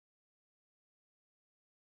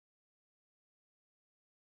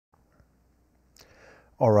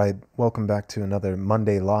All right, welcome back to another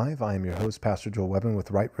Monday Live. I am your host, Pastor Joel Webben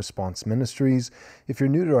with Right Response Ministries. If you're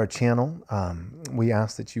new to our channel, we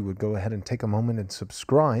ask that you would go ahead and take a moment and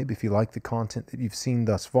subscribe. If you like the content that you've seen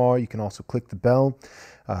thus far, you can also click the bell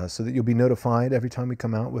so that you'll be notified every time we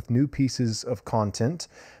come out with new pieces of content.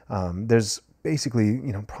 There's basically,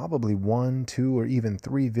 probably 1, 2, or even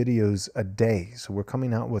 3 videos a day. So we're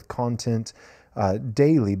coming out with content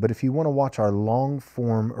daily, but if you want to watch our long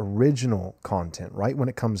form original content right when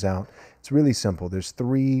it comes out, it's really simple. There's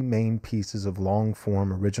 3 main pieces of long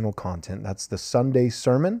form original content. That's the Sunday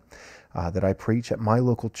sermon that I preach at my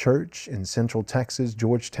local church in Central Texas,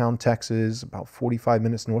 Georgetown, Texas, about 45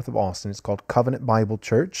 minutes north of Austin. It's called Covenant Bible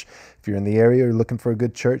Church. If you're in the area or looking for a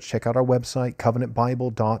good church, check out our website,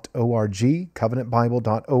 covenantbible.org,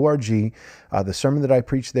 covenantbible.org. The sermon that I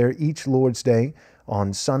preach there each Lord's Day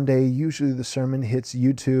on Sunday, usually the sermon hits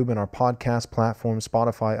YouTube and our podcast platform,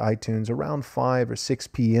 Spotify, iTunes, around 5 or 6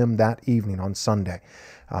 p.m. that evening on Sunday.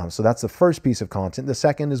 So that's the first piece of content. The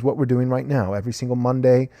second is what we're doing right now. Every single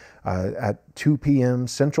Monday at 2 p.m.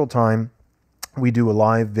 Central Time, we do a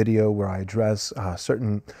live video where I address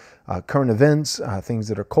certain current events, things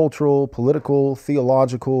that are cultural, political,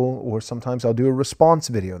 theological, or sometimes I'll do a response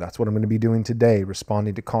video. That's what I'm going to be doing today,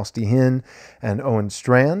 responding to Costi Hinn and Owen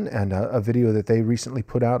Strachan, and a video that they recently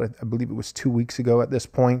put out, I believe it was 2 weeks ago at this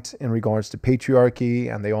point, in regards to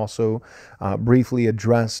patriarchy, and they also briefly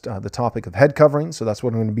addressed the topic of head covering. So that's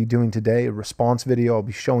what I'm going to be doing today, a response video. I'll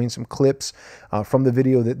be showing some clips from the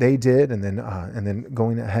video that they did, and then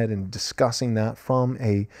going ahead and discussing that from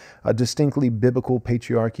a distinctly biblical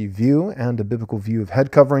patriarchy view and a biblical view of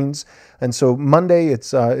head coverings. And so Monday,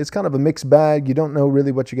 it's kind of a mixed bag. You don't know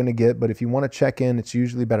really what you're going to get, but if you want to check in, it's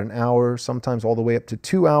usually about an hour, sometimes all the way up to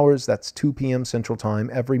 2 hours. That's 2 p.m. Central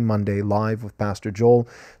Time every Monday, live with Pastor Joel.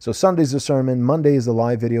 So Sunday's the sermon, Monday is the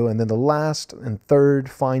live video, and then the last and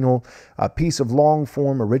third final piece of long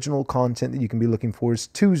form original content that you can be looking for is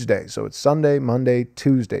Tuesday. So it's Sunday, Monday,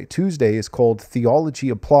 Tuesday. Tuesday is called Theology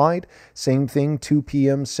Applied. Same thing, 2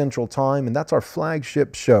 p.m. Central Time, and that's our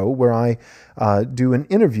flagship show where I do an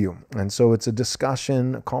interview. And so it's a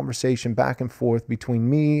discussion, a conversation back and forth between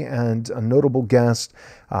me and a notable guest,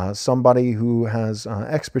 somebody who has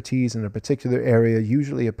expertise in a particular area,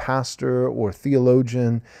 usually a pastor or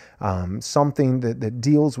theologian, something that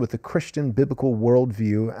deals with the Christian biblical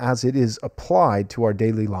worldview as it is applied to our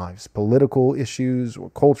daily lives, political issues or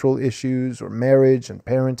cultural issues or marriage and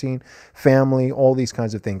parenting, family, all these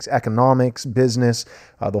kinds of things, economics, business,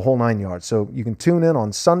 the whole 9 yards. So you can tune in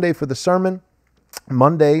on Sunday for the sermon,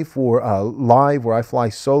 Monday for live, where I fly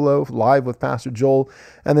solo, live with Pastor Joel,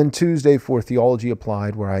 and then Tuesday for Theology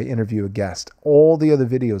Applied, where I interview a guest. All the other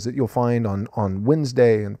videos that you'll find on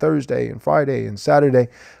Wednesday and Thursday and Friday and Saturday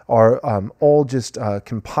are all just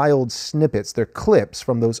compiled snippets. They're clips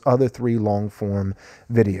from those other 3 long-form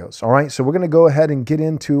videos. All right, so we're going to go ahead and get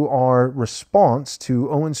into our response to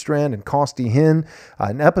Owen Strachan and Costi Hinn,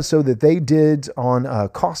 an episode that they did on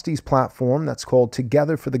Costi's platform that's called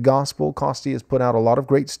Together for the Gospel. Costi has put out a lot of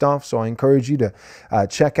great stuff, so I encourage you to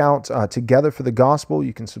check out Together for the Gospel.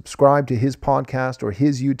 You can subscribe to his podcast or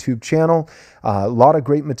his YouTube channel. A lot of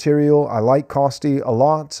great material. I like Costi a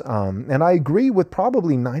lot, and I agree with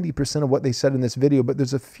probably 90% of what they said in this video, but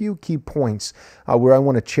there's a few key points where I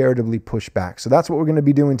want to charitably push back. So that's what we're going to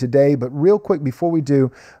be doing today. But real quick, before we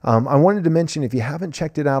do, I wanted to mention, if you haven't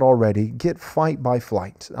checked it out already, get Fight by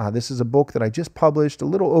Flight. This is a book that I just published a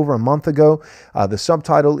little over a month ago. The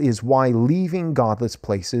subtitle is Why Leaving Godless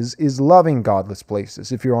Places is Loving Godless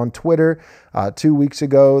Places. If you're on Twitter, 2 weeks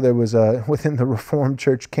ago, there was within the Reformed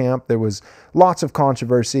Church camp, there was lots of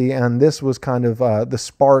controversy, and this was kind of the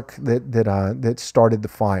spark that started the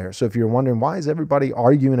fire. So if you're wondering, why is everybody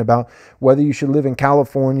arguing about whether you should live in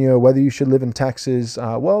California, whether you should live in Texas?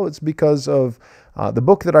 Well, it's because of the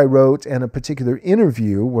book that I wrote and a particular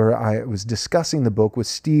interview where I was discussing the book with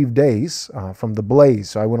Steve Deace from The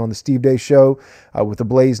Blaze. So I went on the Steve Deace show with the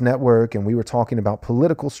Blaze Network, and we were talking about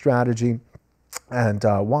political strategy and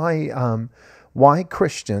why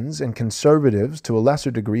Christians and conservatives to a lesser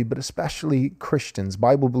degree, but especially Christians,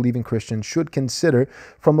 Bible-believing Christians, should consider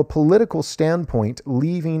from a political standpoint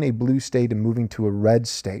leaving a blue state and moving to a red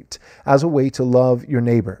state as a way to love your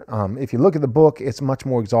neighbor. If you look at the book, it's much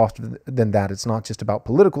more exhaustive than that. It's not just about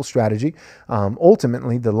political strategy.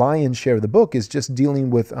 Ultimately, the lion's share of the book is just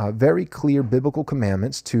dealing with very clear biblical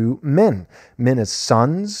commandments to men. Men as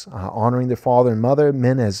sons, honoring their father and mother,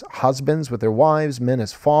 men as husbands with their wives, men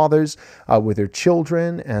as fathers with their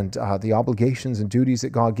children and the obligations and duties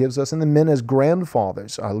that God gives us, and the men as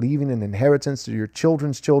grandfathers, leaving an inheritance to your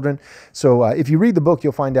children's children. So if you read the book,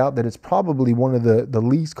 you'll find out that it's probably one of the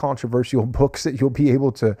least controversial books that you'll be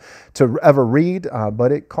able to ever read,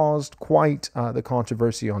 but it caused quite the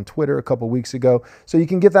controversy on Twitter a couple weeks ago. So you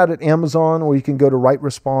can get that at Amazon, or you can go to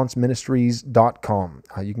rightresponseministries.com.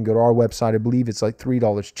 You can go to our website. I believe it's like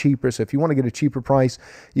 $3 cheaper. So if you want to get a cheaper price,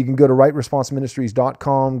 you can go to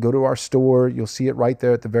rightresponseministries.com, go to our store. You'll see it right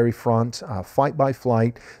there at the very front. Fight by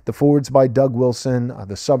Flight. The forward's by Doug Wilson.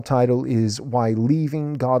 The subtitle is Why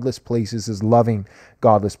Leaving Godless Places is Loving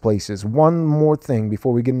Godless Places. One more thing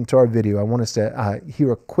before we get into our video. I want us to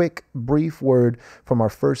hear a quick, brief word from our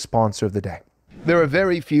first sponsor of the day. There are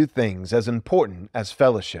very few things as important as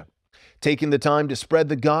fellowship. Taking the time to spread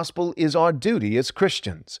the gospel is our duty as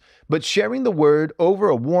Christians, but sharing the word over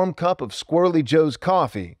a warm cup of Squirrelly Joe's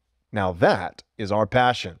coffee, now that is our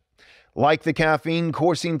passion. Like the caffeine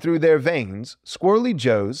coursing through their veins, Squirrelly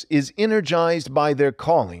Joe's is energized by their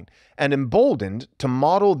calling and emboldened to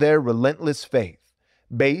model their relentless faith.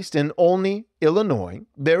 Based in Olney, Illinois,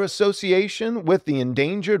 their association with the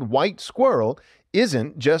endangered white squirrel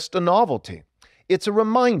isn't just a novelty. It's a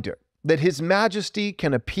reminder that His Majesty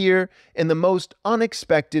can appear in the most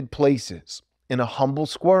unexpected places, in a humble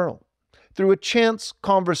squirrel, through a chance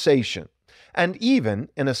conversation, and even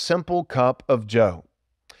in a simple cup of Joe.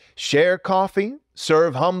 Share coffee,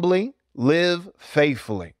 serve humbly, live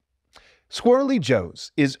faithfully. Squirrelly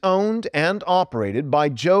Joe's is owned and operated by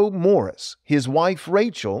Joe Morris, his wife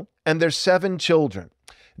Rachel, and their 7 children.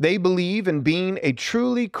 They believe in being a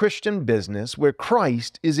truly Christian business where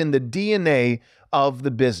Christ is in the DNA of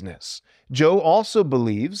the business. Joe also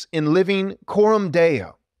believes in living coram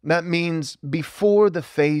Deo. That means before the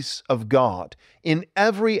face of God in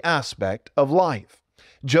every aspect of life.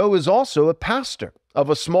 Joe is also a pastor of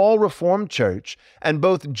a small Reformed church, and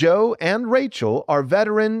both Joe and Rachel are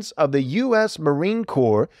veterans of the U.S. Marine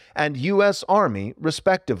Corps and U.S. Army,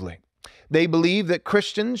 respectively. They believe that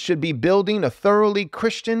Christians should be building a thoroughly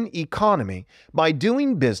Christian economy by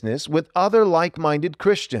doing business with other like-minded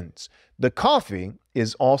Christians. The coffee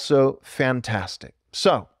is also fantastic.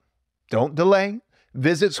 So, don't delay.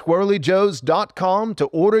 Visit squirrellyjoes.com to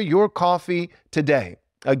order your coffee today.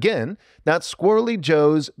 Again, that's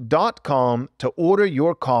squirrellyjoes.com to order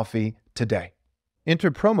your coffee today.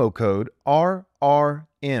 Enter promo code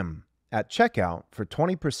RRM at checkout for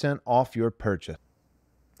 20% off your purchase.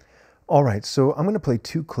 All right, so I'm going to play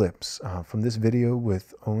 2 clips from this video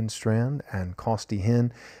with Owen Strachan and Costi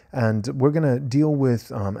Hinn, and we're going to deal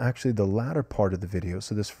with actually the latter part of the video.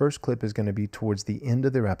 So this first clip is going to be towards the end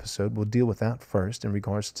of their episode. We'll deal with that first in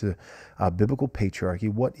regards to biblical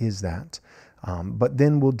patriarchy. What is that? But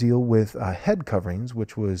then we'll deal with head coverings,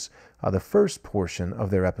 which was the first portion of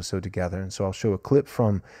their episode together. And so I'll show a clip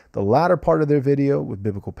from the latter part of their video with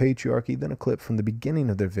biblical patriarchy, then a clip from the beginning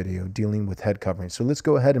of their video dealing with head coverings. So let's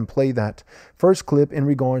go ahead and play that first clip in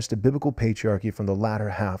regards to biblical patriarchy from the latter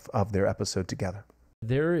half of their episode together.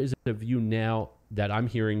 There is a view now that I'm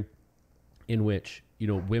hearing in which,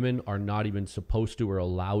 women are not even supposed to or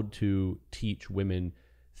allowed to teach women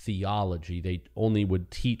theology. They only would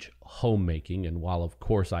teach homemaking, and while of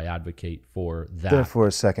course I advocate for that, there for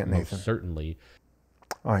a second, Nathan. Certainly.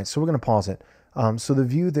 All right, so we're going to pause it. So the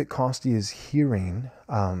view that Costi is hearing,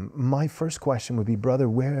 my first question would be, brother,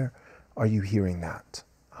 where are you hearing that?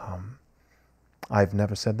 I've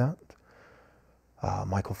never said that.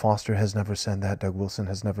 Michael Foster has never said that. Doug Wilson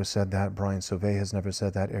has never said that. Brian Sauvé has never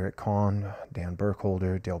said that. Eric Kahn, Dan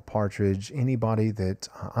Burkholder, Dale Partridge, anybody that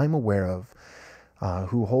I'm aware of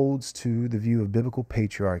who holds to the view of biblical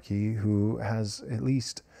patriarchy, who has at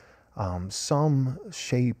least some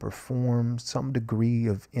shape or form, some degree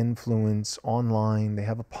of influence online. They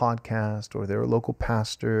have a podcast, or they're a local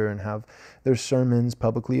pastor and have their sermons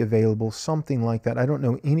publicly available, something like that. I don't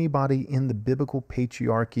know anybody in the biblical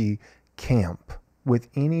patriarchy camp with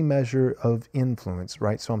any measure of influence,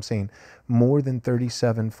 right? So I'm saying more than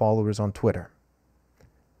 37 followers on Twitter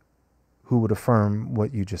who would affirm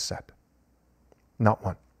what you just said. Not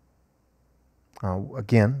one.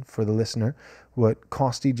 Again, for the listener, what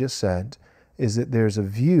Costi just said is that there's a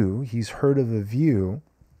view, he's heard of a view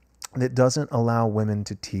that doesn't allow women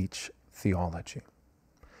to teach theology,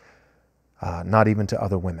 not even to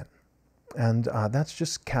other women. And that's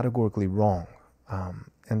just categorically wrong.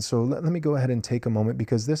 And so let me go ahead and take a moment,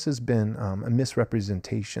 because this has been a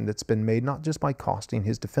misrepresentation that's been made, not just by Costi in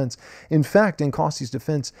his defense. In fact, in Costi's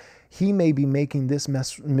defense, he may be making this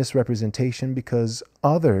misrepresentation because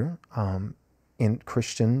other in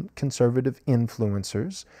Christian conservative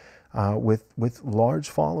influencers with large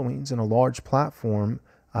followings and a large platform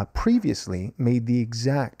previously made the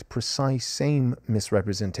exact, precise same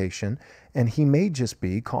misrepresentation, and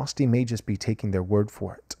Costi may just be taking their word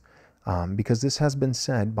for it, because this has been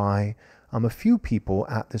said by a few people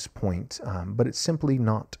at this point, but it's simply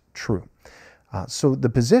not true. So the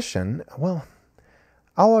position, well,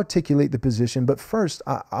 I'll articulate the position, but first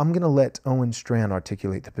I'm going to let Owen Strachan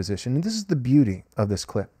articulate the position, and this is the beauty of this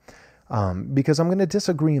clip, because I'm going to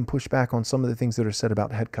disagree and push back on some of the things that are said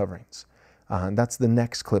about head coverings. And that's the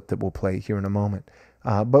next clip that we'll play here in a moment.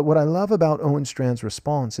 But what I love about Owen Strachan's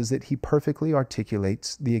response is that he perfectly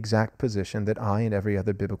articulates the exact position that I and every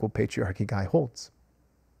other biblical patriarchy guy holds.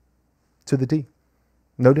 To the D.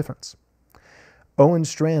 No difference. Owen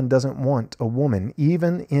Strachan doesn't want a woman,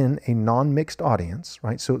 even in a non-mixed audience,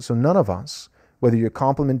 right? So none of us, whether you're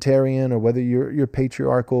complementarian or whether you're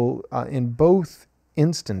patriarchal, in both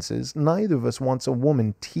instances, neither of us wants a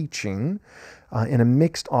woman teaching in a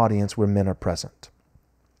mixed audience where men are present.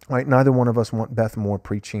 Right? Neither one of us want Beth Moore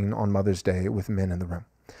preaching on Mother's Day with men in the room.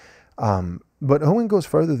 But Owen goes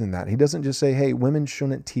further than that. He doesn't just say, hey, women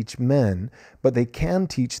shouldn't teach men, but they can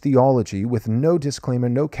teach theology with no disclaimer,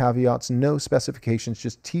 no caveats, no specifications,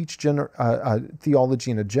 just teach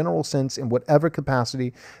theology in a general sense in whatever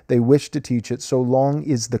capacity they wish to teach it, so long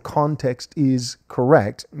as the context is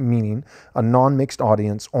correct, meaning a non-mixed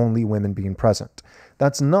audience, only women being present.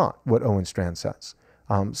 That's not what Owen Strachan says.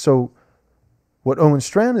 So what Owen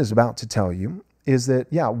Strachan is about to tell you is that,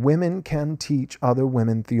 yeah, women can teach other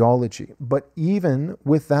women theology. But even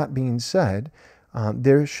with that being said,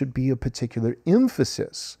 there should be a particular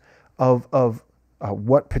emphasis of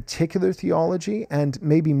what particular theology, and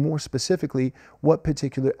maybe more specifically, what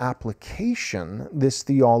particular application this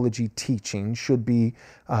theology teaching should be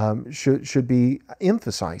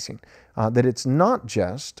emphasizing. That it's not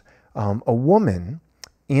just a woman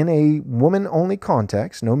in a woman-only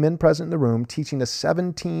context, no men present in the room, teaching a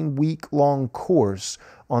 17-week-long course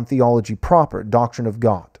on theology proper, doctrine of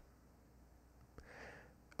God.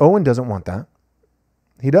 Owen doesn't want that.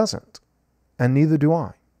 He doesn't. And neither do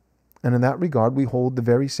I. And in that regard, we hold the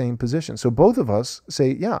very same position. So both of us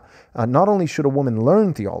say, yeah, not only should a woman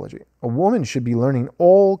learn theology, a woman should be learning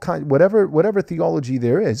all kinds, whatever theology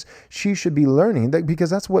there is, she should be learning that, because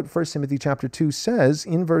that's what 1 Timothy chapter 2 says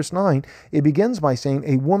in verse 9. It begins by saying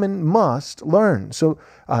a woman must learn. So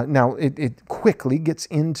now it quickly gets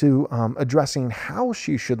into addressing how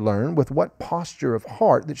she should learn, with what posture of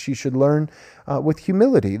heart, that she should learn with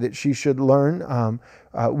humility, that she should learn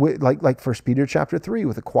like 1 Peter chapter 3,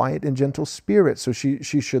 with a quiet and gentle spirit. So she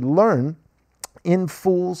should learn in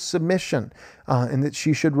full submission, and that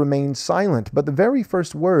she should remain silent. But the very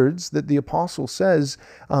first words that the apostle says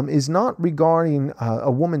is not regarding a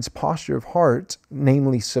woman's posture of heart,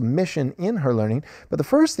 namely submission in her learning, but the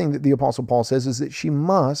first thing that the apostle Paul says is that she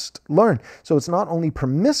must learn. So it's not only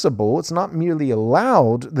permissible, it's not merely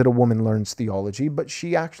allowed that a woman learns theology, but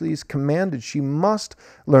she actually is commanded. She must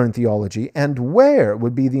learn theology. And where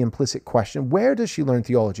would be the implicit question? Where does she learn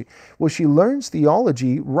theology? Well, she learns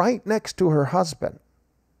theology right next to her husband,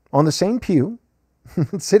 on the same pew,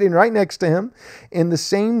 sitting right next to him, in the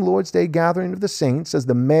same Lord's Day gathering of the saints, as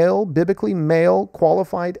the biblically male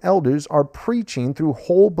qualified elders are preaching through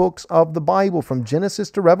whole books of the Bible, from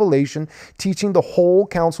Genesis to Revelation, teaching the whole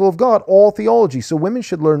counsel of God, all theology. So women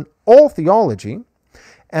should learn all theology,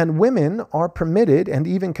 and women are permitted and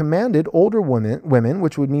even commanded, older women,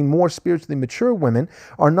 which would mean more spiritually mature women,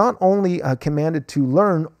 are not only commanded to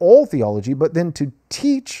learn all theology, but then to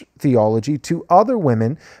teach theology to other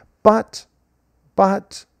women, but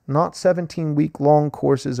not 17-week-long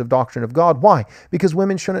courses of doctrine of God. Why? Because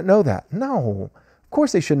women shouldn't know that. No. Of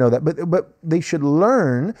course they should know that, but they should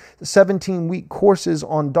learn 17-week courses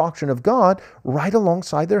on doctrine of God right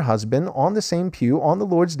alongside their husband, on the same pew, on the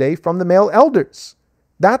Lord's Day, from the male elders.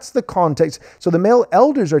 That's the context. So the male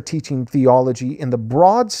elders are teaching theology in the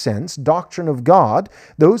broad sense, doctrine of God,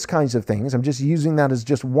 those kinds of things. I'm just using that as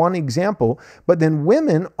just one example. But then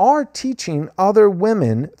women are teaching other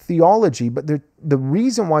women theology. But the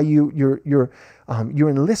reason why you're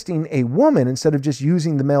enlisting a woman instead of just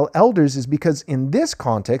using the male elders is because in this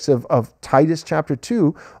context of Titus chapter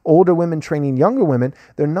 2, older women training younger women,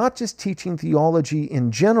 they're not just teaching theology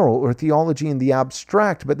in general or theology in the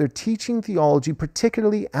abstract, but they're teaching theology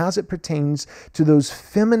particularly as it pertains to those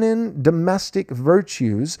feminine domestic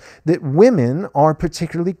virtues that women are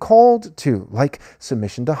particularly called to, like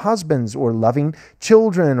submission to husbands, or loving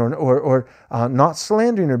children, or not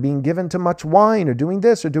slandering, or being given to much wine, lying or doing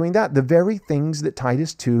this or doing that, the very things that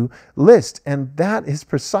Titus 2 lists. And that is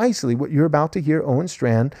precisely what you're about to hear Owen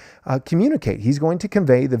Strachan communicate. He's going to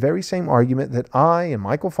convey the very same argument that I and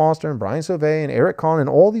Michael Foster and Brian Sauvé and Eric Kahn and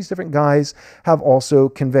all these different guys have also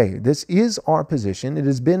conveyed. This is our position. It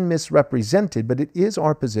has been misrepresented, but it is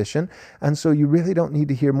our position. And so you really don't need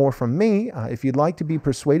to hear more from me. If you'd like to be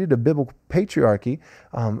persuaded of biblical patriarchy,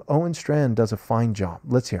 Owen Strachan does a fine job.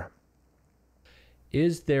 Let's hear him.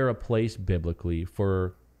 Is there a place biblically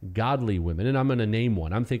for godly women? And I'm going to name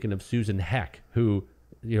one. I'm thinking of Susan Heck, who,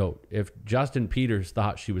 if Justin Peters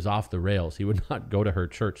thought she was off the rails, he would not go to her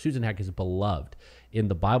church. Susan Heck is beloved in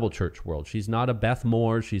the Bible church world. She's not a Beth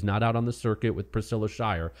Moore. She's not out on the circuit with Priscilla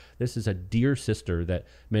Shire. This is a dear sister that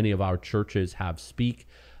many of our churches have speak.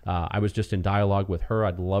 I was just in dialogue with her.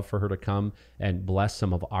 I'd love for her to come and bless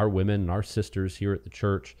some of our women and our sisters here at the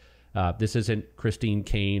church. This isn't Christine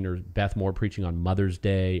Kane or Beth Moore preaching on Mother's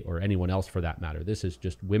Day or anyone else for that matter. This is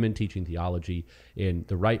just women teaching theology in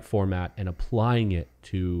the right format and applying it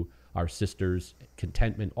to our sisters,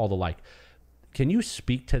 contentment, all the like. Can you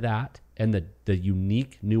speak to that and the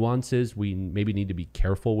unique nuances we maybe need to be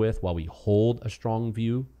careful with while we hold a strong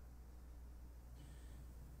view?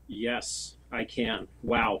 Yes, I can.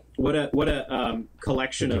 Wow. What a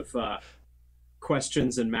collection of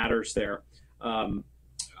questions and matters there.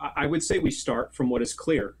 I would say we start from what is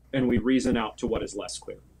clear and we reason out to what is less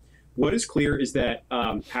clear. What is clear is that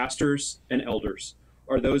pastors and elders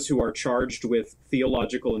are those who are charged with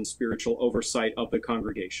theological and spiritual oversight of the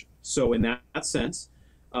congregation. So in that sense,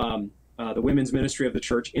 the women's ministry of the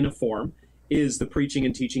church in a form is the preaching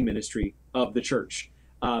and teaching ministry of the church.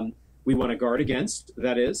 We want to guard against,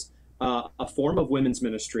 that is, a form of women's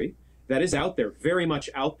ministry that is out there, very much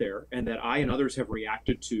out there, and that I and others have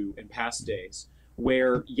reacted to in past days,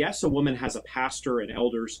 where, yes, a woman has a pastor and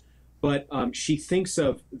elders, but she thinks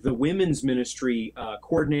of the women's ministry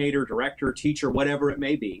coordinator, director, teacher, whatever it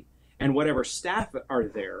may be, and whatever staff are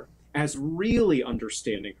there as really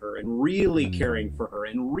understanding her and really caring for her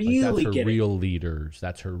and really that's her real leaders.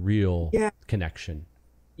 That's her real connection.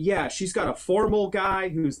 Yeah, she's got a formal guy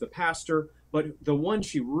who's the pastor, but the one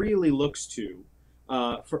she really looks to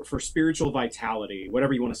for spiritual vitality,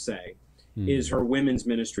 whatever you want to say, is her women's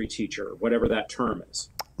ministry teacher, whatever that term is.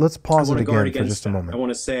 Let's pause it again for just a moment. I want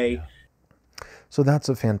to say... So that's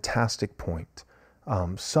a fantastic point.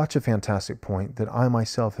 Such a fantastic point that I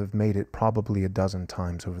myself have made it probably a dozen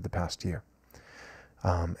times over the past year.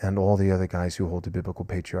 And all the other guys who hold to biblical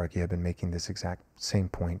patriarchy have been making this exact same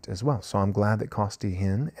point as well. So I'm glad that Costi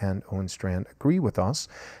Hinn and Owen Strachan agree with us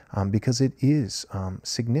because it is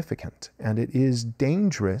significant and it is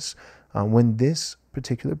dangerous when this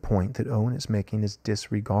particular point that Owen is making is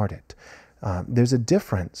disregarded. There's a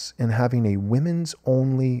difference in having a women's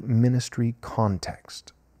only ministry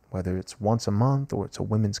context, whether it's once a month or it's a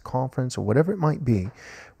women's conference or whatever it might be,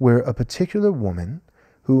 where a particular woman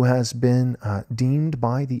who has been deemed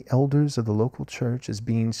by the elders of the local church as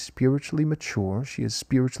being spiritually mature, she is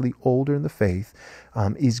spiritually older in the faith,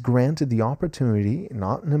 is granted the opportunity,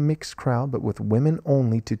 not in a mixed crowd, but with women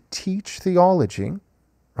only, to teach theology,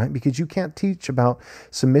 right? Because you can't teach about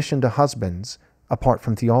submission to husbands apart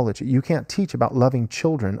from theology. You can't teach about loving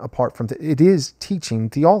children apart from it is teaching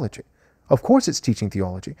theology. Of course it's teaching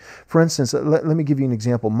theology. For instance, let me give you an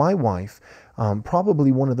example. My wife,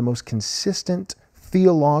 probably one of the most consistent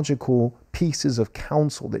theological pieces of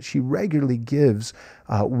counsel that she regularly gives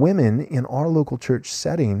women in our local church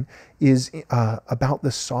setting is about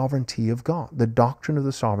the sovereignty of God, the doctrine of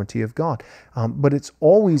the sovereignty of God. But it's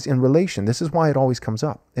always in relation. This is why it always comes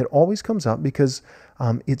up. It always comes up because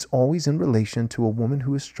it's always in relation to a woman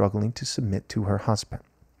who is struggling to submit to her husband.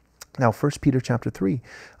 Now, 1 Peter chapter 3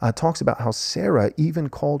 talks about how Sarah even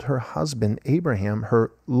called her husband Abraham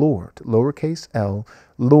her Lord, lowercase l,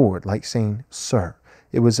 Lord, like saying sir.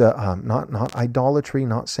 It was not idolatry,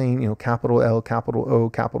 not saying, capital L, capital O,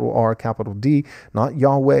 capital R, capital D, not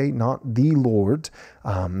Yahweh, not the Lord,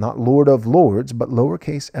 not Lord of Lords, but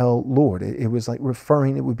lowercase l, Lord. It was like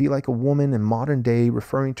referring, it would be like a woman in modern day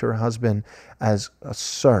referring to her husband as a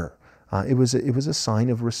sir. It was a sign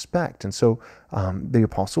of respect. And so the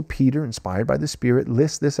Apostle Peter, inspired by the Spirit,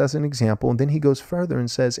 lists this as an example. And then he goes further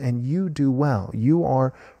and says, and you do well. You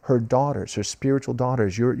are her daughters, her spiritual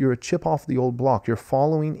daughters. You're a chip off the old block. You're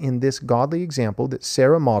following in this godly example that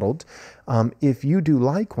Sarah modeled. If you do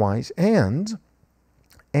likewise, and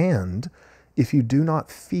if you do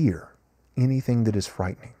not fear anything that is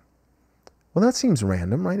frightening. Well, that seems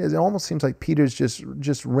random, right? It almost seems like Peter's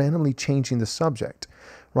just randomly changing the subject,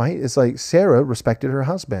 right? It's like Sarah respected her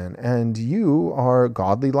husband, and you are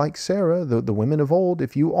godly like Sarah, the women of old,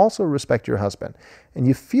 if you also respect your husband. And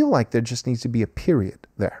you feel like there just needs to be a period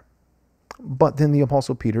there. But then the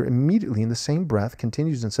Apostle Peter immediately in the same breath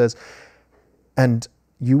continues and says, and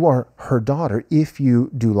you are her daughter if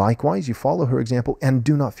you do likewise, you follow her example, and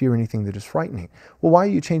do not fear anything that is frightening. Well, why are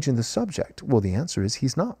you changing the subject? Well, the answer is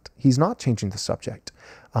he's not. He's not changing the subject.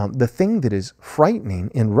 The thing that is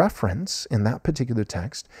frightening in reference in that particular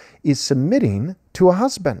text is submitting to a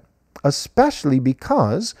husband, especially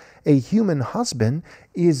because a human husband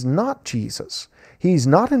is not Jesus. He's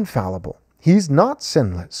not infallible. He's not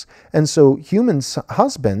sinless. And so human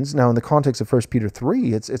husbands, now in the context of 1 Peter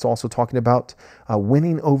 3, it's also talking about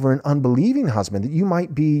winning over an unbelieving husband, that you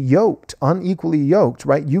might be yoked, unequally yoked,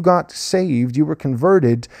 right? You got saved, you were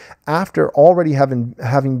converted after already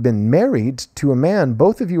having been married to a man.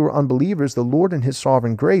 Both of you were unbelievers. The Lord in his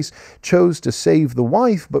sovereign grace chose to save the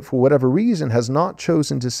wife, but for whatever reason has not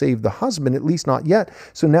chosen to save the husband, at least not yet.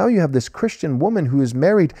 So now you have this Christian woman who is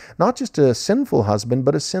married not just to a sinful husband,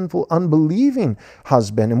 but a sinful unbelieving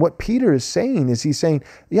husband. And what Peter is saying is he's saying,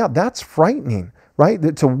 yeah, that's frightening, right?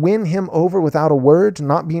 That to win him over without a word,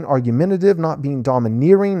 not being argumentative, not being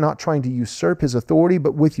domineering, not trying to usurp his authority,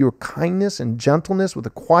 but with your kindness and gentleness, with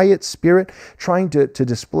a quiet spirit, trying to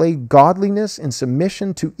display godliness and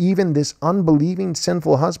submission to even this unbelieving,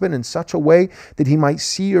 sinful husband in such a way that he might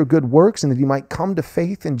see your good works and that he might come to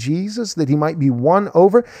faith in Jesus, that he might be won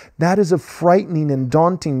over. That is a frightening and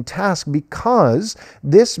daunting task, because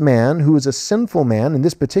this man who is a sinful man, in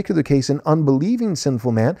this particular case, an unbelieving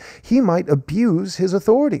sinful man, he might abuse his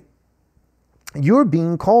authority. You're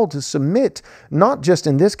being called to submit, not just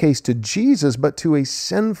in this case to Jesus, but to a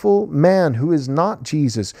sinful man who is not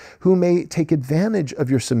Jesus, who may take advantage of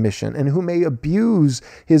your submission and who may abuse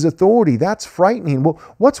his authority. That's frightening. Well,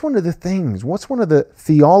 what's one of the things? What's one of the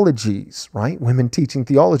theologies, right? Women teaching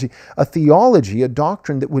theology, a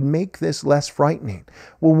doctrine that would make this less frightening.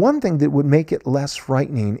 Well, one thing that would make it less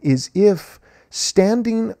frightening is if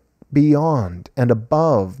standing beyond and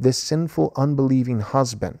above this sinful, unbelieving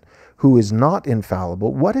husband who is not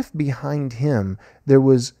infallible, what if behind him there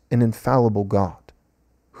was an infallible God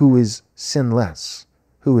who is sinless,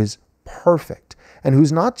 who is perfect, and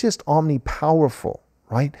who's not just omnipowerful,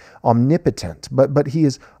 right? Omnipotent, but he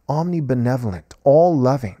is omnibenevolent,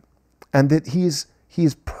 all-loving, and that he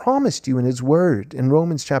has promised you in his word in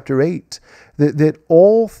Romans chapter 8 that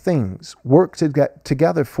all things work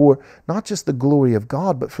together for not just the glory of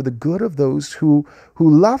God, but for the good of those who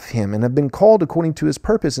love him and have been called according to his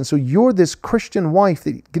purpose. And so you're this Christian wife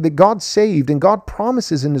that God saved, and God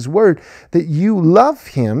promises in his word that you love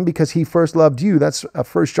him because he first loved you. That's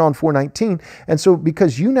 1 John 4:19. And so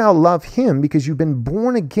because you now love him, because you've been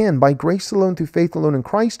born again by grace alone, through faith alone, in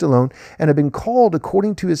Christ alone, and have been called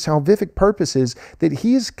according to his salvific purposes, that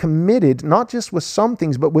he is committed not just with some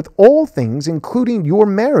things, but with all things, including your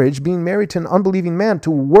marriage, being married to an unbelieving man,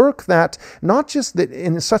 to work that not just that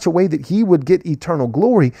in such a way that he would get eternal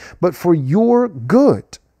glory, but for your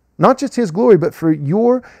good. Not just his glory, but for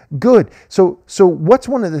your good. So what's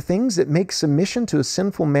one of the things that makes submission to a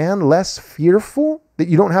sinful man less fearful? That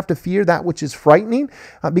you don't have to fear that which is frightening?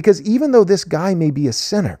 Because even though this guy may be a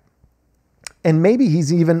sinner, and maybe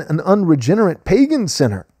he's even an unregenerate pagan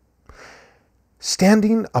sinner,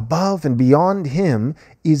 standing above and beyond him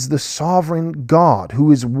is the sovereign God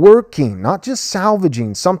who is working, not just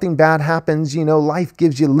salvaging. Something bad happens, life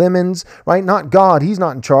gives you lemons, right? Not God, he's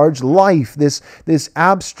not in charge. Life, this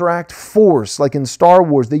abstract force, like in Star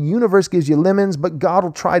Wars, the universe gives you lemons, but God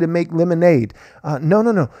will try to make lemonade.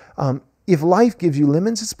 No. If life gives you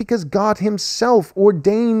lemons, it's because God himself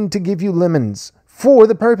ordained to give you lemons for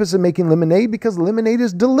the purpose of making lemonade, because lemonade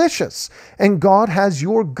is delicious and God has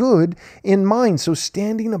your good in mind. So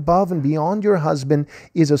standing above and beyond your husband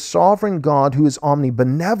is a sovereign God who is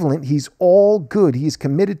omnibenevolent. He's all good. He's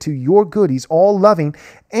committed to your good. He's all loving,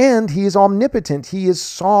 and he is omnipotent. He is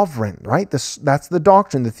sovereign, right? That's the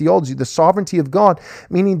doctrine, the theology, the sovereignty of God,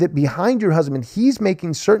 meaning that behind your husband, he's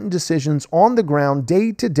making certain decisions on the ground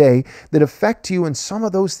day to day that affect you, and some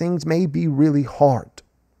of those things may be really hard.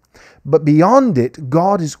 But beyond it,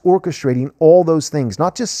 God is orchestrating all those things,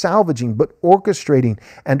 not just salvaging, but orchestrating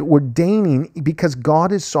and ordaining, because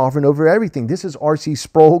God is sovereign over everything. This is R.C.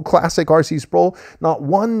 Sproul, classic R.C. Sproul. Not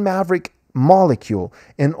one maverick molecule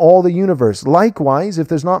in all the universe. Likewise, if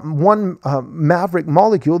there's not one maverick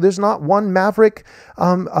molecule, there's not one maverick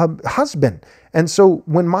husband. And so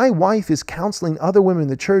when my wife is counseling other women in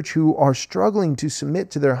the church who are struggling to submit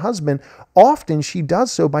to their husband, often she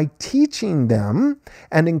does so by teaching them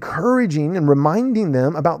and encouraging and reminding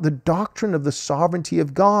them about the doctrine of the sovereignty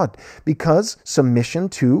of God, because submission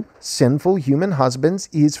to sinful human husbands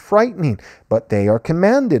is frightening. But they are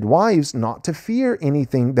commanded, wives, not to fear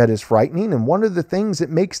anything that is frightening. And one of the things that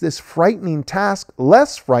makes this frightening task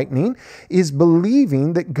less frightening is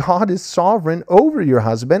believing that God is sovereign over your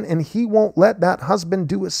husband, and he won't let that husband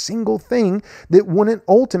do a single thing that wouldn't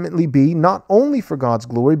ultimately be not only for God's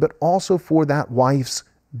glory, but also for that wife's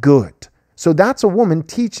good. So that's a woman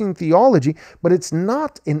teaching theology, but it's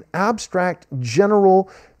not an abstract,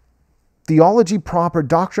 general theology proper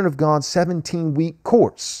doctrine of God 17-week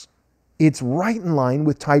course. It's right in line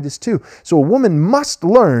with Titus 2. So a woman must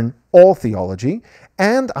learn all theology,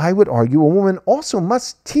 and I would argue a woman also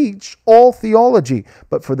must teach all theology,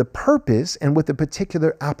 but for the purpose and with the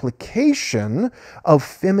particular application of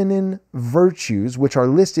feminine virtues, which are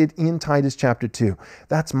listed in Titus chapter 2.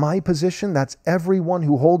 That's my position. That's everyone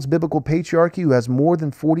who holds biblical patriarchy, who has more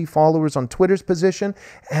than 40 followers on Twitter's position,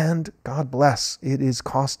 and God bless, it is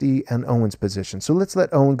Costi and Owen's position. So let's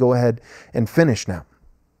let Owen go ahead and finish now.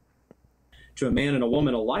 To a man and a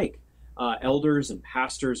woman alike, elders and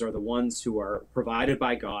pastors are the ones who are provided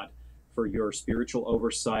by God for your spiritual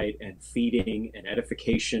oversight and feeding and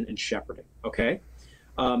edification and shepherding. Okay?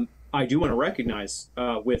 I do want to recognize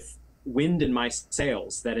with wind in my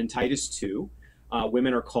sails that in Titus 2,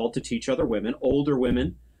 women are called to teach other women, older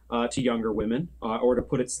women to younger women, or to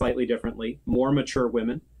put it slightly differently, more mature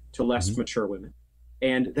women to less mature women.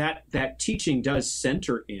 And that teaching does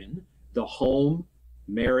center in the home,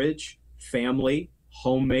 marriage, family,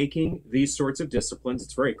 homemaking, these sorts of disciplines.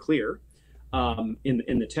 It's very clear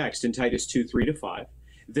in the text in Titus 2, 3-5.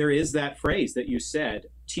 There is that phrase that you said,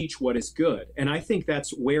 teach what is good. And I think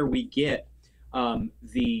that's where we get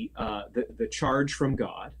the charge from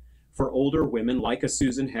God for older women like a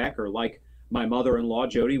Susan Heck or like my mother-in-law,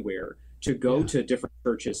 Jody Ware, to go to different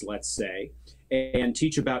churches, let's say, and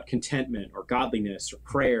teach about contentment or godliness or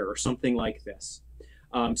prayer or something like this.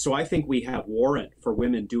 So I think we have warrant for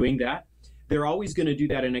women doing that. They're always going to do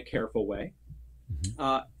that in a careful way.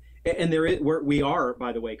 And we are,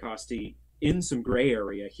 by the way, Costi, in some gray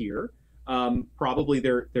area here. Probably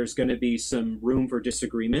there's going to be some room for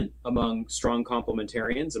disagreement among strong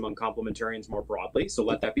complementarians, among complementarians more broadly. So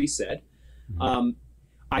let that be said. I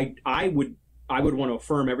would want to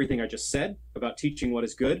affirm everything I just said about teaching what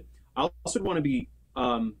is good. I also want to be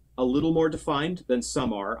a little more defined than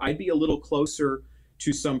some are. I'd be a little closer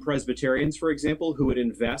to some Presbyterians, for example, who would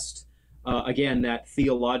invest again, that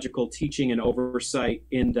theological teaching and oversight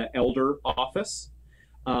in the elder office.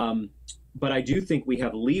 But I do think we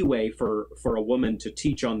have leeway for a woman to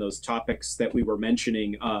teach on those topics that we were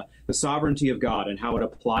mentioning, the sovereignty of God and how it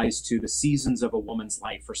applies to the seasons of a woman's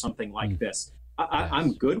life or something like this.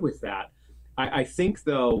 I'm good with that. I think,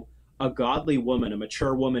 though, a godly woman, a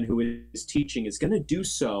mature woman who is teaching is going to do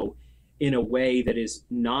so in a way that is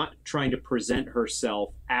not trying to present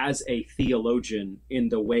herself as a theologian in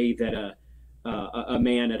the way that a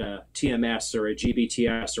man at a TMS or a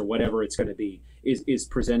GBTS or whatever it's going to be is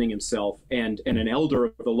presenting himself, and an elder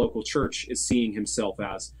of the local church is seeing himself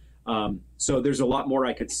as. So there's a lot more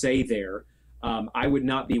I could say there. I would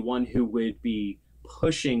not be one who would be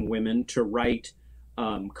pushing women to write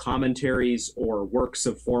commentaries or works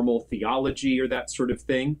of formal theology or that sort of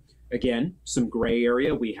thing. Again, some gray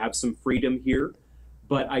area. We have some freedom here.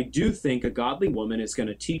 But I do think a godly woman is going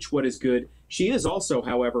to teach what is good. She is also,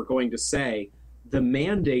 however, going to say the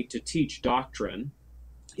mandate to teach doctrine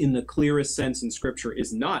in the clearest sense in Scripture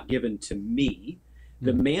is not given to me.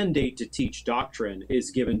 The mandate to teach doctrine is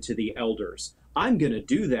given to the elders. I'm going to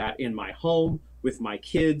do that in my home, with my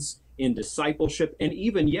kids, in discipleship, and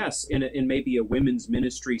even, yes, in maybe a women's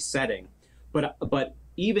ministry setting. But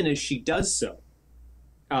even as she does so,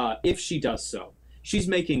 if she does so, she's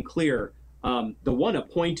making clear the one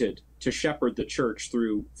appointed to shepherd the church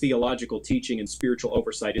through theological teaching and spiritual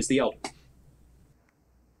oversight is the elder.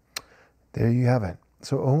 There you have it.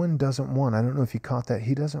 So Owen doesn't want, I don't know if you caught that,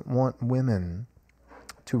 he doesn't want women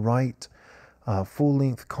to write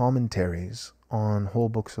full-length commentaries on whole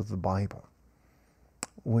books of the Bible,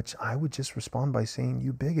 which I would just respond by saying,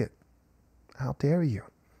 you bigot. How dare you?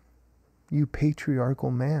 You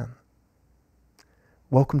patriarchal man.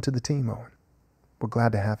 Welcome to the team, Owen. We're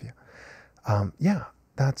glad to have you. Yeah,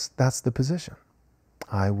 that's the position.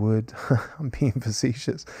 I would, I'm being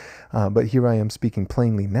facetious, but here I am speaking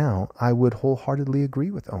plainly now. I would wholeheartedly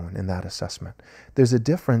agree with Owen in that assessment. There's a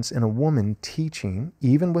difference in a woman teaching,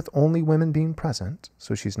 even with only women being present,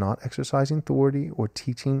 so she's not exercising authority or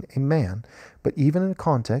teaching a man, But even in a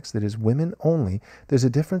context that is women only, there's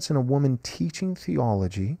a difference in a woman teaching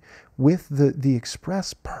theology with the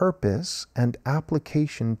express purpose and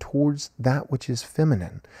application towards that which is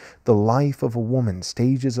feminine. The life of a woman,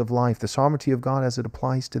 stages of life, the sovereignty of God as it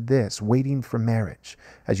applies to this, waiting for marriage,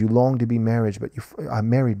 as you long to be married, but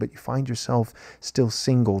you find yourself still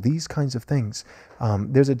single, these kinds of things.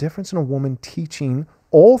 There's a difference in a woman teaching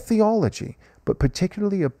all theology, but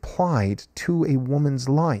particularly applied to a woman's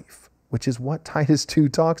life, which is what Titus 2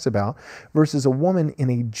 talks about, versus a woman in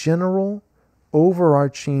a general,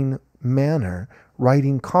 overarching manner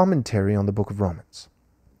writing commentary on the book of Romans.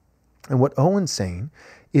 And what Owen's saying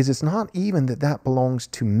is it's not even that belongs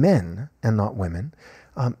to men and not women.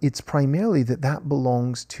 It's primarily that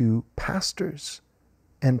belongs to pastors.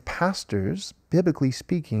 And pastors, biblically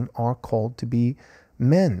speaking, are called to be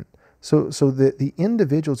men. So the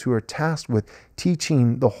individuals who are tasked with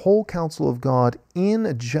teaching the whole counsel of God in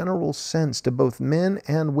a general sense to both men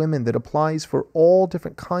and women that applies for all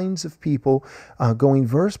different kinds of people, going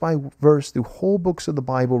verse by verse through whole books of the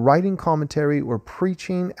Bible, writing commentary or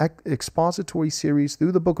preaching expository series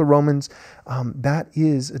through the book of Romans, that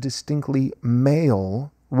is a distinctly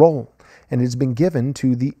male role. And it has been given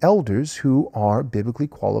to the elders who are biblically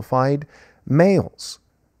qualified males.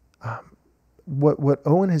 What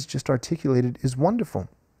Owen has just articulated is wonderful.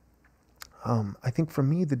 I think for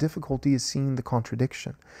me, the difficulty is seeing the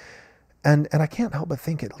contradiction. And I can't help but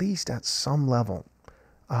think, at least at some level,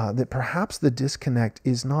 that perhaps the disconnect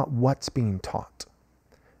is not what's being taught,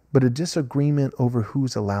 but a disagreement over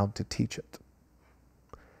who's allowed to teach it.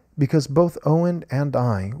 Because both Owen and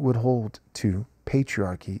I would hold to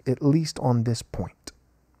patriarchy, at least on this point.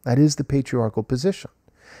 That is the patriarchal position.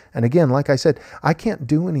 And again, like I said, I can't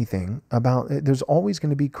do anything about it. There's always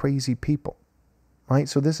going to be crazy people, right?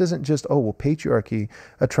 So this isn't just, oh, well, patriarchy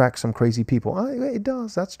attracts some crazy people. It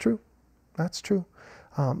does. That's true. That's true.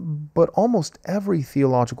 But almost every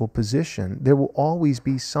theological position, there will always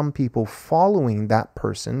be some people following that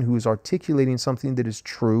person who is articulating something that is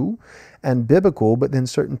true and biblical, but then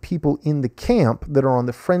certain people in the camp that are on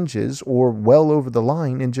the fringes or well over the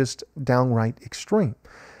line and just downright extreme.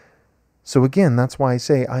 So again, that's why I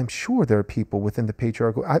say I'm sure there are people within the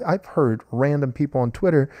patriarchal. I've heard random people on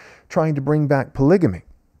Twitter trying to bring back polygamy,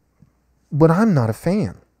 but I'm not a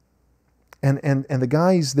fan. And the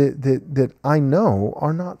guys that I know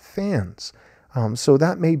are not fans. So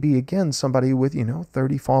that may be, again, somebody with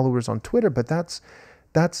 30 followers on Twitter, but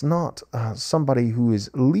that's not somebody who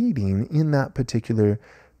is leading in that particular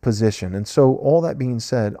position. And so all that being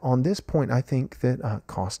said, on this point, I think that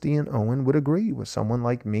Costi and Owen would agree with someone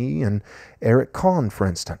like me and Eric Kahn, for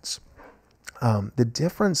instance. The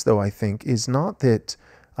difference, though, I think, is not that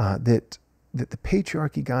the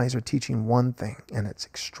patriarchy guys are teaching one thing and it's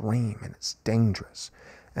extreme and it's dangerous,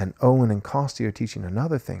 and Owen and Costi are teaching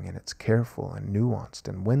another thing and it's careful and nuanced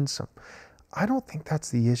and winsome. I don't think that's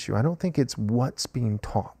the issue. I don't think it's what's being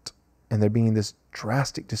taught and there being this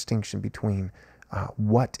drastic distinction between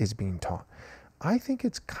what is being taught. I think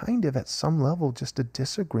it's kind of at some level just a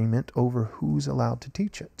disagreement over who's allowed to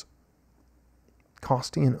teach it.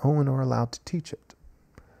 Costi and Owen are allowed to teach it.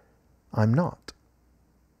 I'm not.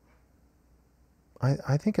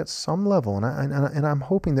 I think at some level, and I'm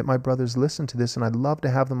hoping that my brothers listen to this, and I'd love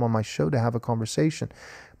to have them on my show to have a conversation.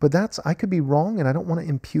 But I could be wrong, and I don't want to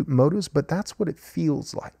impute motives, but that's what it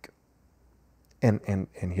feels like. And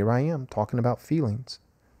here I am talking about feelings.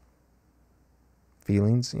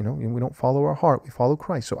 Feelings, we don't follow our heart, we follow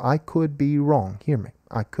Christ. So I could be wrong. Hear me.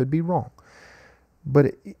 I could be wrong.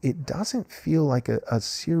 But it doesn't feel like a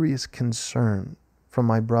serious concern from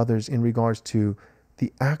my brothers in regards to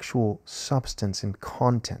the actual substance and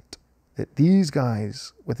content that these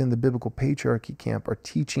guys within the biblical patriarchy camp are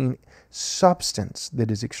teaching substance that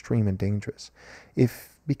is extreme and dangerous.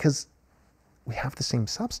 Because we have the same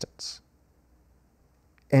substance.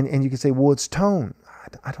 And you can say, well, it's tone.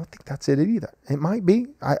 I don't think that's it either. It might be.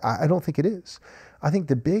 I don't think it is. I think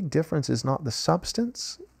the big difference is not the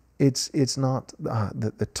substance. It's not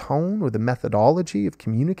the tone or the methodology of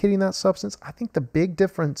communicating that substance. I think the big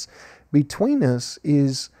difference between us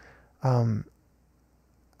is, I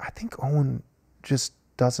think Owen just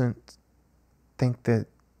doesn't think that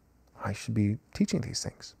I should be teaching these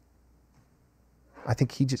things. I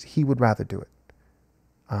think he would rather do it.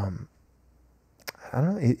 I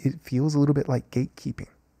don't know. It feels a little bit like gatekeeping,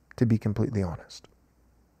 to be completely honest.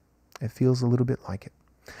 It feels a little bit like it.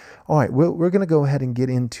 All right, we're going to go ahead and get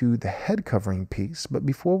into the head covering piece. But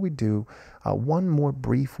before we do, one more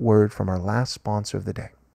brief word from our last sponsor of the day.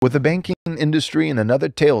 With the banking industry in another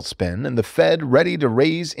tailspin and the Fed ready to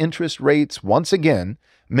raise interest rates once again,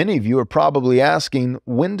 many of you are probably asking,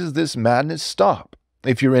 when does this madness stop?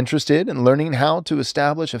 If you're interested in learning how to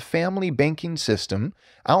establish a family banking system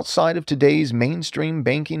outside of today's mainstream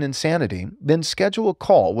banking insanity, then schedule a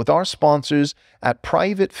call with our sponsors at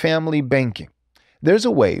Private Family Banking. There's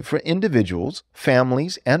a way for individuals,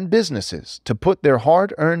 families, and businesses to put their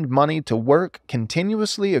hard-earned money to work,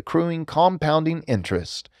 continuously accruing compounding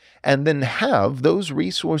interest, and then have those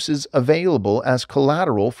resources available as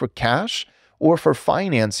collateral for cash or for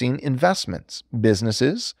financing investments,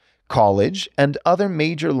 businesses, college, and other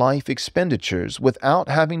major life expenditures without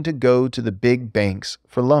having to go to the big banks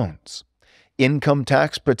for loans. Income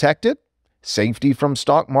tax protected, safety from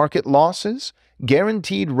stock market losses,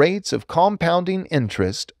 guaranteed rates of compounding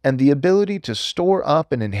interest, and the ability to store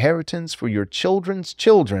up an inheritance for your children's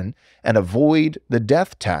children and avoid the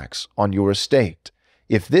death tax on your estate.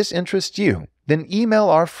 If this interests you, then email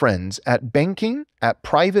our friends at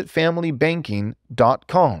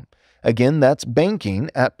banking@privatefamilybanking.com. Again, that's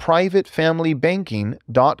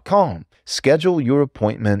banking@privatefamilybanking.com. Schedule your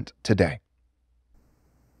appointment today.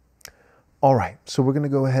 All right, so we're going to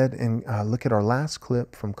go ahead and look at our last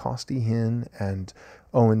clip from Costi Hinn and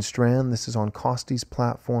Owen Strachan. This is on Costi's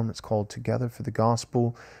platform. It's called Together for the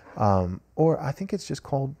Gospel, or I think it's just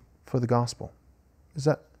called For the Gospel. Is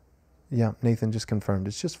that? Yeah, Nathan just confirmed.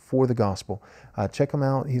 It's just For the Gospel. Check him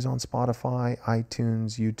out. He's on Spotify,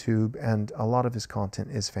 iTunes, YouTube, and a lot of his content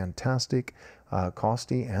is fantastic.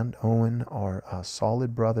 Costi and Owen are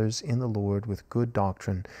solid brothers in the Lord with good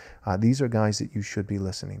doctrine. These are guys that you should be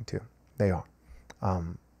listening to. They are.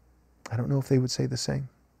 I don't know if they would say the same.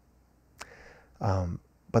 But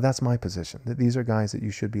that's my position, that these are guys that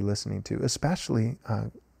you should be listening to.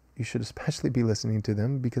 You should especially be listening to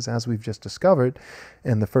them because, as we've just discovered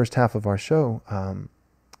in the first half of our show,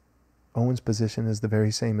 Owen's position is the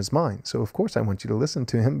very same as mine. So, of course, I want you to listen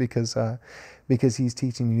to him because he's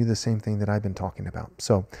teaching you the same thing that I've been talking about.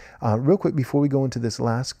 So, real quick, before we go into this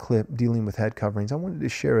last clip dealing with head coverings, I wanted to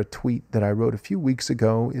share a tweet that I wrote a few weeks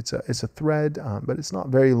ago. It's a thread, but it's not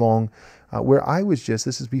very long, where I was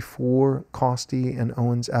this is before Costi and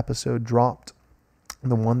Owen's episode dropped,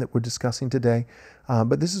 the one that we're discussing today.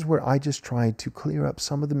 But this is where I just tried to clear up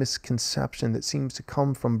some of the misconception that seems to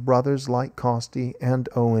come from brothers like Costi and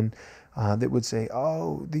Owen that would say,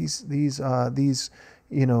 oh, these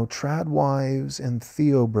trad wives and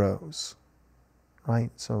theo bros,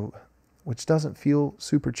 right? So, which doesn't feel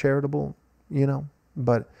super charitable,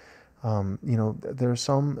 but there are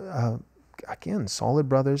some, again, solid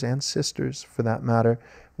brothers and sisters for that matter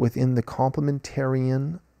within the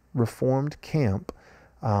complementarian Reformed camp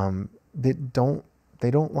that don't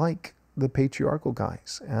like the patriarchal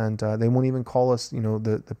guys, and they won't even call us,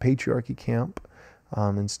 the patriarchy camp.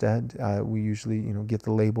 Instead, we usually, get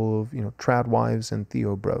the label of, trad wives and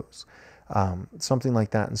theo bros, something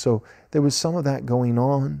like that. And so there was some of that going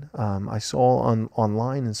on. I saw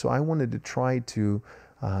online, and so I wanted to try to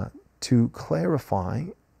clarify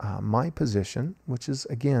my position, which is,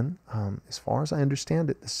 again, as far as I understand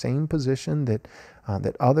it, the same position that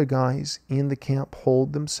other guys in the camp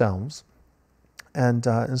hold themselves. And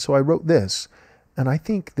so I wrote this, and I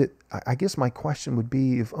think that, I guess my question would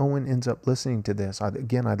be, if Owen ends up listening to this,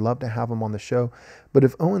 I'd love to have him on the show, but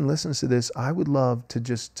if Owen listens to this, I would love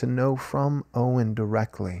to know from Owen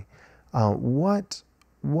directly, what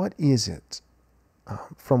is it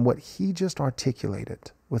from what he just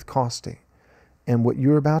articulated with Costi and what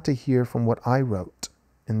you're about to hear from what I wrote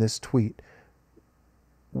in this tweet,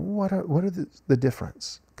 what are the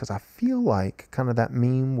difference? Because I feel like kind of that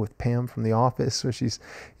meme with Pam from The Office, where she's,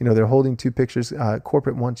 they're holding two pictures.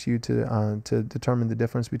 Corporate wants you to determine the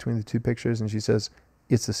difference between the two pictures, and she says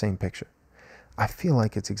it's the same picture. I feel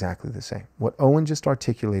like it's exactly the same. What Owen just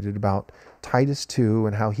articulated about Titus 2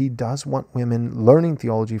 and how he does want women learning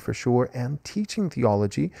theology for sure and teaching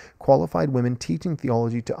theology, qualified women teaching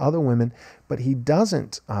theology to other women, but he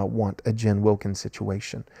doesn't want a Jen Wilkins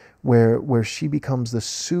situation where she becomes the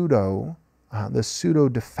pseudo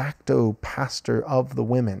de facto pastor of the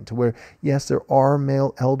women, to where, yes, there are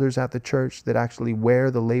male elders at the church that actually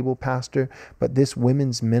wear the label pastor, but this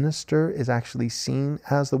women's minister is actually seen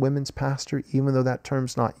as the women's pastor, even though that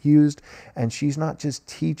term's not used. And she's not just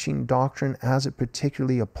teaching doctrine as it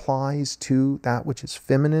particularly applies to that which is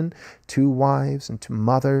feminine, to wives and to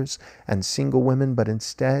mothers and single women, but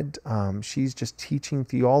instead she's just teaching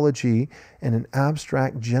theology in an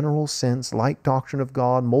abstract, general sense, like Doctrine of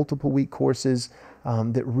God, multiple week courses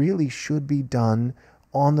that really should be done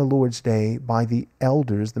on the Lord's Day by the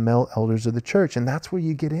elders, the male elders of the church. And that's where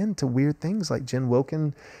you get into weird things like Jen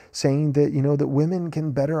Wilkin saying that, that women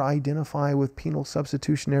can better identify with penal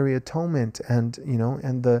substitutionary atonement and,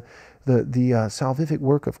 and the salvific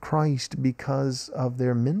work of Christ because of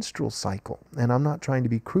their menstrual cycle. And I'm not trying to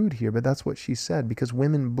be crude here, but that's what she said. Because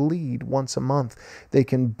women bleed once a month, they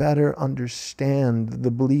can better understand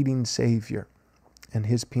the bleeding Savior and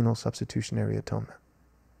his penal substitutionary atonement.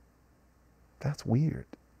 That's weird.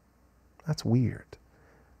 That's weird.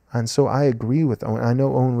 And so I agree with Owen. I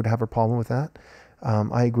know Owen would have a problem with that.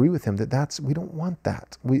 I agree with him that we don't want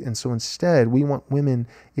that. And so instead, we want women,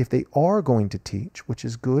 if they are going to teach, which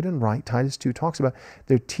is good and right, Titus 2 talks about,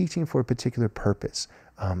 they're teaching for a particular purpose,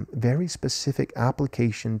 very specific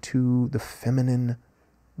application to the feminine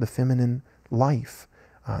life,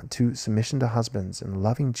 to submission to husbands and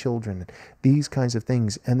loving children, these kinds of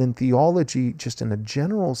things. And then theology, just in a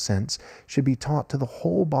general sense, should be taught to the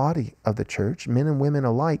whole body of the church, men and women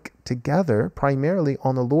alike, together, primarily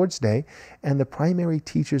on the Lord's Day. And the primary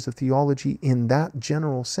teachers of theology in that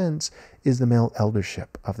general sense is the male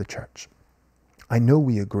eldership of the church. I know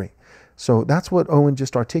we agree. So that's what Owen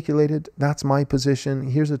just articulated. That's my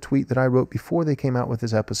position. Here's a tweet that I wrote before they came out with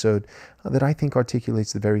this episode that I think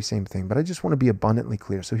articulates the very same thing. But I just want to be abundantly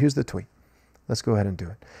clear. So here's the tweet. Let's go ahead and do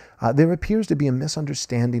it. There appears to be a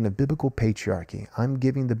misunderstanding of biblical patriarchy. I'm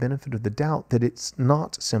giving the benefit of the doubt that it's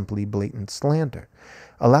not simply blatant slander.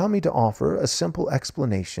 Allow me to offer a simple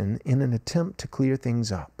explanation in an attempt to clear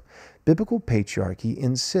things up. Biblical patriarchy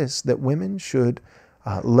insists that women should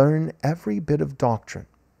learn every bit of doctrine.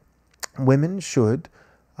 Women should,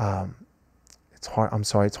 it's hard, I'm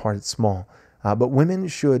sorry, it's hard, it's small, but women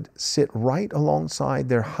should sit right alongside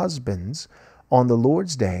their husbands on the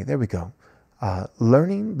Lord's Day, there we go,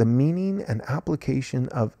 learning the meaning and application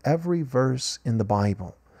of every verse in the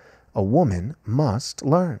Bible. A woman must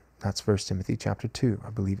learn. That's 1 Timothy chapter 2, I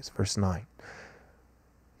believe it's verse 9.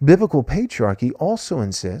 Biblical patriarchy also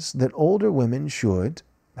insists that older women should,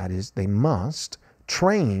 that is, they must,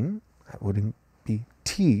 train, that would be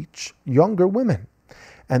teach younger women.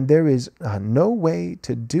 And there is no way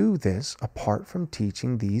to do this apart from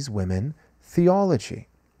teaching these women theology.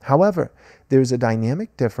 However, there is a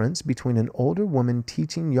dynamic difference between an older woman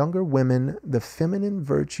teaching younger women the feminine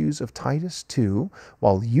virtues of Titus 2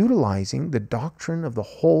 while utilizing the doctrine of the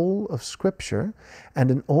whole of Scripture, and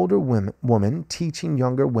an older woman teaching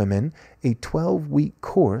younger women a 12-week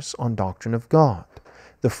course on doctrine of God.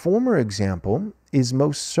 The former example is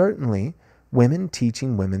most certainly women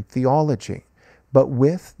teaching women theology, but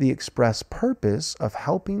with the express purpose of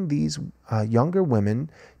helping these younger women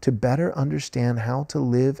to better understand how to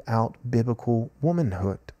live out biblical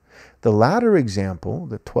womanhood. The latter example,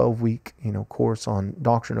 the 12-week course on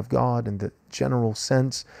doctrine of God in the general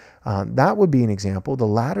sense, that would be an example. The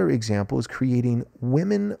latter example is creating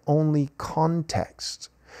women-only context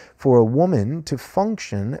for a woman to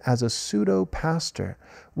function as a pseudo-pastor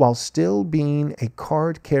while still being a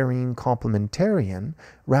card-carrying complementarian,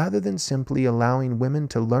 rather than simply allowing women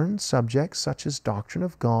to learn subjects such as doctrine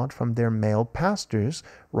of God from their male pastors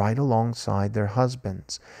right alongside their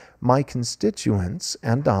husbands. My constituents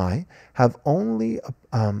and I have only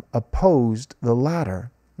opposed the latter,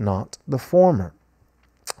 not the former.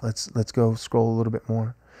 Let's go scroll a little bit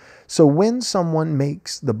more. So when someone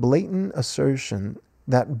makes the blatant assertion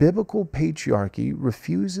that biblical patriarchy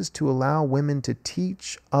refuses to allow women to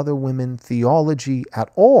teach other women theology at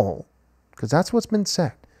all, because that's what's been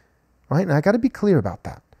said, right? And I got to be clear about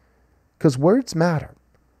that, because words matter,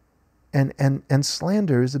 and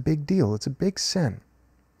slander is a big deal. It's a big sin.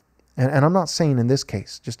 And I'm not saying in this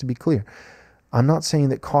case, just to be clear, I'm not saying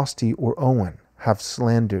that Costi or Owen have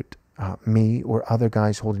slandered me or other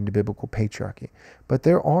guys holding to biblical patriarchy, but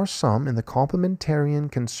there are some in the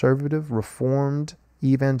complementarian, conservative, reformed,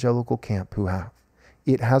 evangelical camp who have.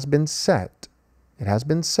 It has been said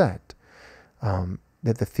that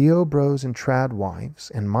the Theobros and Trad wives,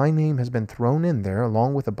 and my name has been thrown in there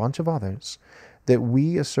along with a bunch of others, that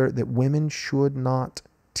we assert that women should not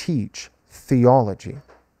teach theology,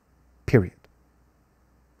 period.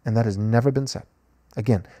 And that has never been said.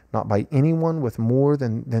 Again, not by anyone with more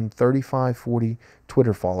than 35, 40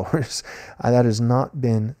 Twitter followers. That has not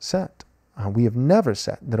been said. We have never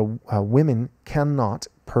said that women cannot,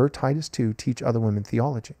 per Titus 2, teach other women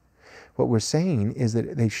theology. What we're saying is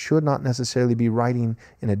that they should not necessarily be writing,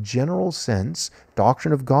 in a general sense,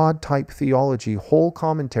 doctrine of God type theology, whole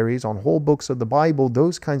commentaries on whole books of the Bible,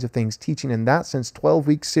 those kinds of things, teaching in that sense,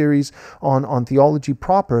 12-week series on theology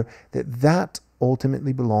proper, that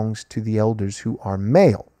ultimately belongs to the elders who are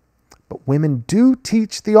male. But women do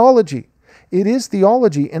teach theology. It is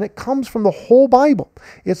theology, and it comes from the whole Bible.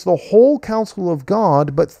 It's the whole counsel of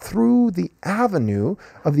God, but through the avenue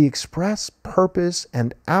of the express purpose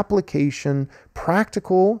and application,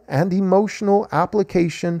 practical and emotional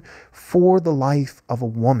application for the life of a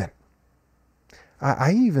woman.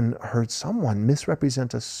 I even heard someone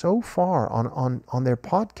misrepresent us so far on their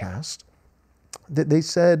podcast that they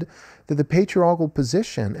said that the patriarchal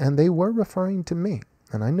position, and they were referring to me,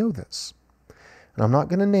 and I know this, and I'm not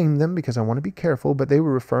going to name them because I want to be careful, but they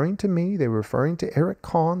were referring to me, they were referring to Eric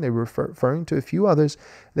Kahn, they were referring to a few others.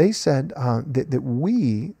 They said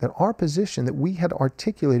that our position, that we had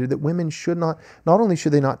articulated that women should not only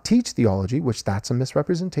should they not teach theology, which that's a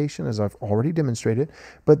misrepresentation, as I've already demonstrated,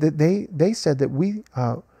 but that they said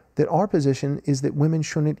that that our position is that women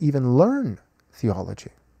shouldn't even learn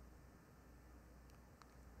theology.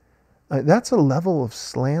 That's a level of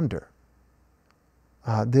slander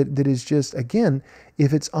that is just, again,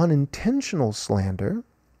 if it's unintentional slander,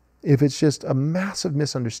 if it's just a massive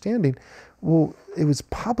misunderstanding, well, it was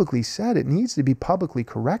publicly said. It needs to be publicly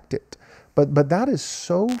corrected. But that is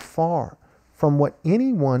so far from what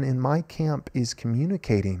anyone in my camp is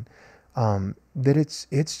communicating that it's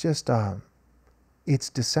just it's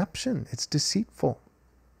deception. It's deceitful.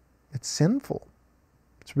 It's sinful.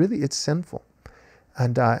 It's sinful,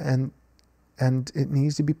 and it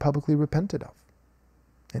needs to be publicly repented of.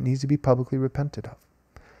 It needs to be publicly repented of.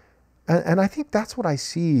 And I think that's what I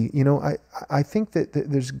see. I think that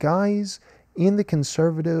there's guys in the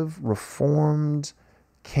conservative, reformed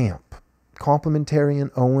camp. Complementarian,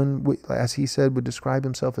 Owen, as he said, would describe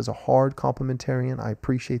himself as a hard complementarian. I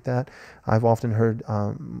appreciate that. I've often heard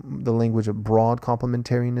the language of broad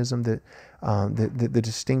complementarianism, that the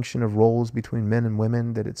distinction of roles between men and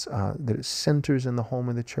women, that it centers in the home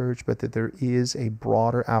of the church, but that there is a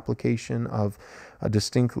broader application of a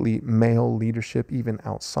distinctly male leadership even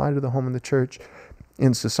outside of the home of the church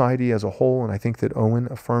in society as a whole. And I think that Owen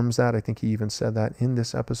affirms that. I think he even said that in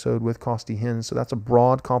this episode with Costi Hinn. So that's a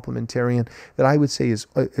broad complementarian that I would say is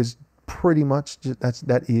pretty much,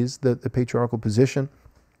 that is the patriarchal position.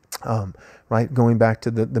 Right, going back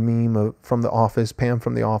to the meme from The Office, Pam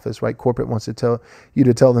from The Office, right? Corporate wants to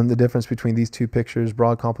tell them the difference between these two pictures,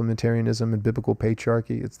 broad complementarianism and biblical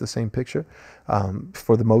patriarchy. It's the same picture.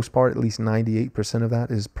 For the most part, at least 98% of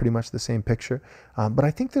that is pretty much the same picture. But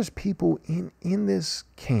I think there's people in this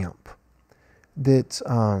camp that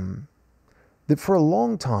for a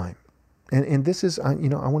long time, and this is, I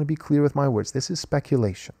want to be clear with my words. This is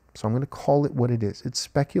speculation. So I'm going to call it what it is. It's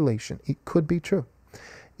speculation. It could be true.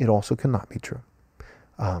 It also cannot be true.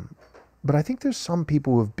 But I think there's some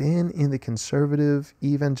people who have been in the conservative,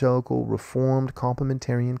 evangelical, reformed,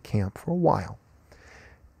 complementarian camp for a while.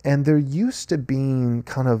 And they're used to being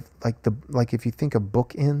kind of like if you think of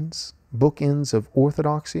bookends of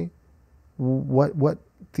orthodoxy, what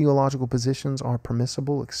theological positions are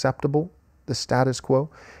permissible, acceptable, the status quo.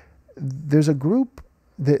 There's a group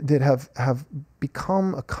that have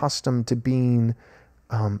become accustomed to being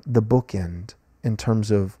the bookend in terms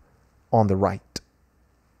of on the right.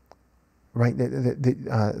 Right? Like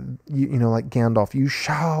Gandalf, you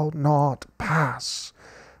shall not pass.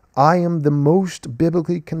 I am the most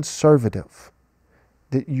biblically conservative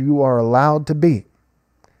that you are allowed to be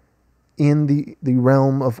in the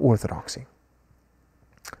realm of orthodoxy,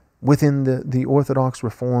 within the Orthodox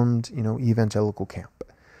Reformed, evangelical camp.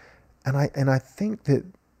 And I think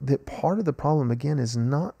that part of the problem, again, is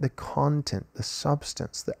not the content, the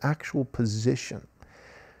substance, the actual position.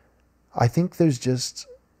 I think there's just,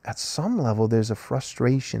 at some level, there's a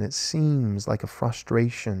frustration. It seems like a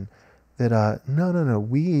frustration that, no,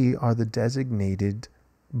 we are the designated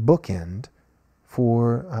bookend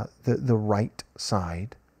for the right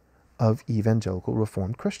side of evangelical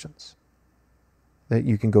Reformed Christians. That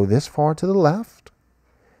you can go this far to the left,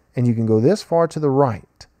 and you can go this far to the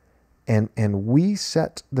right. And we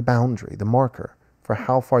set the boundary, the marker, for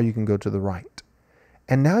how far you can go to the right.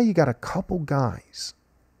 And now you got a couple guys,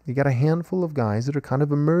 you got a handful of guys that are kind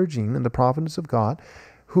of emerging in the providence of God,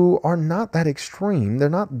 who are not that extreme. They're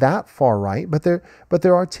not that far right, but they're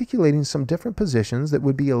articulating some different positions that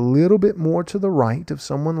would be a little bit more to the right of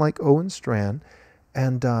someone like Owen Strachan,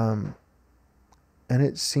 and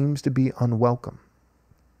it seems to be unwelcome.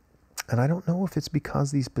 And I don't know if it's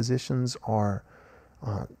because these positions are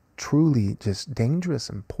truly just dangerous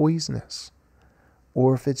and poisonous,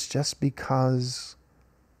 or if it's just because,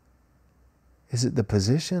 is it the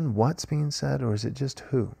position, what's being said, or is it just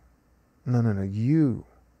who? No, you.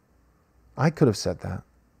 I could have said that.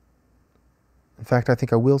 In fact, I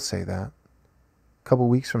think I will say that. A couple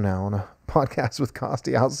weeks from now on a podcast with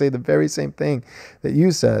Costi, I'll say the very same thing that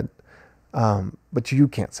you said, but you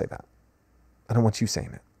can't say that. I don't want you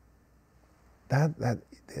saying it. That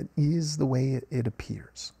is the way it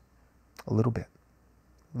appears. A little bit.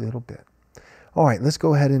 All right, let's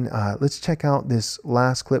go ahead and let's check out this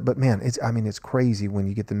last clip. But man, it's crazy when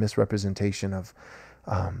you get the misrepresentation of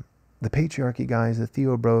the patriarchy guys. The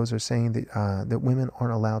Theo Bros are saying that women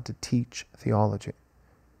aren't allowed to teach theology.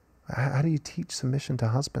 How do you teach submission to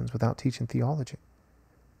husbands without teaching theology?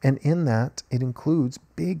 And in that, it includes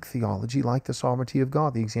big theology like the sovereignty of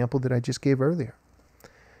God, the example that I just gave earlier.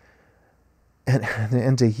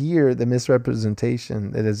 And to hear the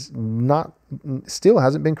misrepresentation that is still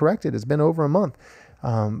hasn't been corrected. It's been over a month.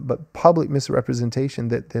 But public misrepresentation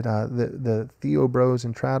that the Theo Bros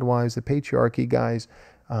and Tradwives, the patriarchy guys,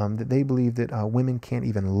 that they believe that women can't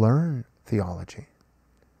even learn theology.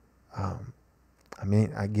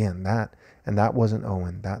 Again, that wasn't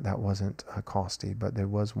Owen, that wasn't Costi, but there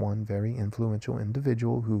was one very influential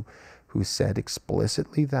individual who said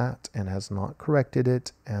explicitly that and has not corrected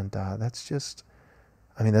it, and that's just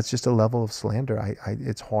a level of slander.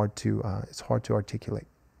 It's hard to articulate.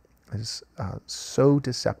 It's so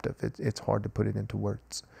deceptive. It's hard to put it into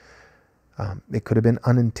words. It could have been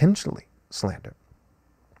unintentionally slander,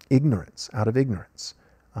 out of ignorance,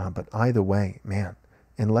 but either way, man.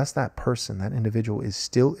 Unless that individual is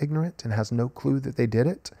still ignorant and has no clue that they did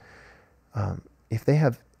it, if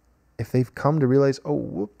they've come to realize, oh,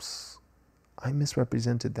 whoops, I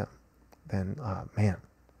misrepresented them, then, man,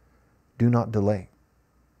 do not delay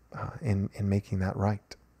in making that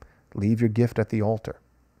right. Leave your gift at the altar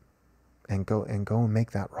and go and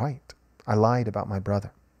make that right. I lied about my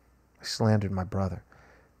brother. I slandered my brother,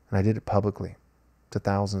 and I did it publicly to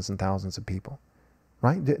thousands and thousands of people.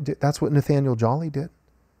 Right? That's what Nathaniel Jolly did.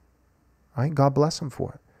 Right? God bless him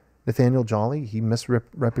for it. Nathaniel Jolly, he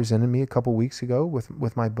misrepresented me a couple weeks ago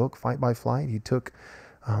with my book, Fight by Flight. He took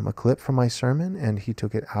a clip from my sermon and he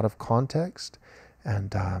took it out of context.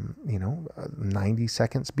 And, 90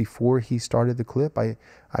 seconds before he started the clip, I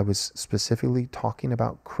was specifically talking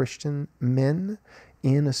about Christian men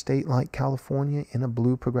in a state like California, in a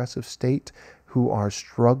blue progressive state, who are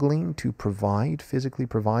struggling to physically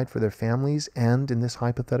provide for their families, and in this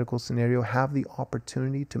hypothetical scenario, have the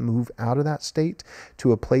opportunity to move out of that state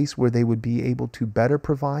to a place where they would be able to better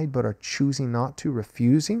provide, but are choosing not to,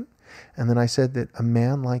 refusing. And then I said that a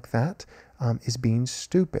man like that is being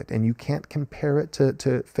stupid. And you can't compare it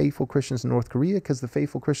to faithful Christians in North Korea, because the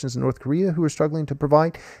faithful Christians in North Korea who are struggling to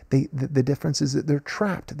provide, the difference is that they're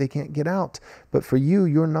trapped. They can't get out. But for you,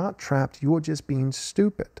 you're not trapped. You're just being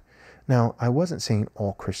stupid. Now, I wasn't saying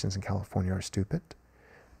all Christians in California are stupid,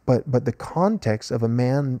 but the context of a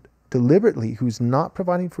man deliberately who's not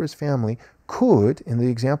providing for his family could, in the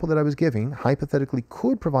example that I was giving, hypothetically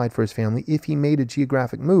could provide for his family if he made a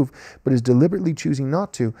geographic move, but is deliberately choosing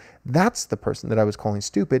not to. That's the person that I was calling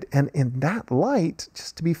stupid. And in that light,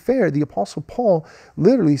 just to be fair, the Apostle Paul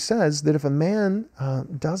literally says that if a man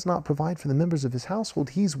does not provide for the members of his household,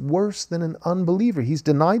 he's worse than an unbeliever. He's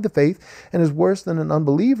denied the faith and is worse than an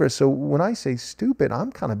unbeliever. So when I say stupid,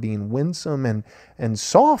 I'm kind of being winsome and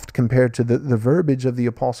soft compared to the verbiage of the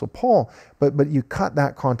Apostle Paul. But you cut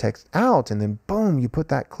that context out, and then boom, you put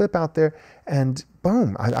that clip out there, and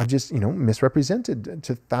boom, I just misrepresented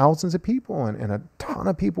to thousands of people, and a ton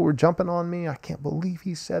of people were jumping on me. I can't believe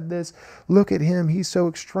he said this. Look at him, he's so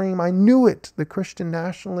extreme. I knew it. The Christian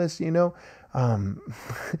nationalists,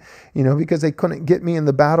 because they couldn't get me in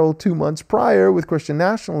the battle 2 months prior with Christian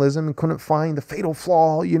nationalism and couldn't find the fatal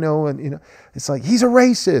flaw, it's like, he's a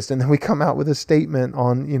racist. And then we come out with a statement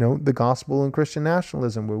on, the gospel and Christian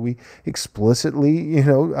nationalism, where we explicitly,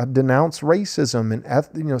 denounce racism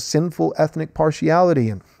and, sinful ethnic partiality.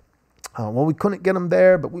 And we couldn't get him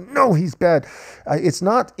there, but we know he's bad. It's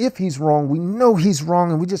not if he's wrong. We know he's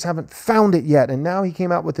wrong, and we just haven't found it yet. And now he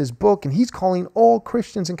came out with his book, and he's calling all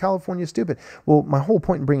Christians in California stupid. Well, my whole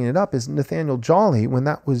point in bringing it up is Nathaniel Jolly, when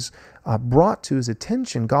that was brought to his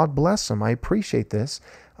attention, God bless him, I appreciate this,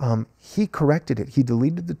 he corrected it. He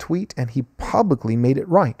deleted the tweet, and he publicly made it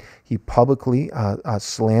right. He publicly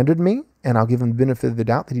slandered me, and I'll give him the benefit of the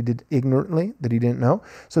doubt that he did ignorantly, that he didn't know.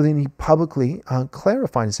 So then he publicly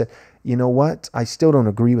clarified and said, you know what? I still don't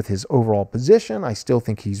agree with his overall position. I still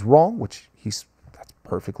think he's wrong, which that's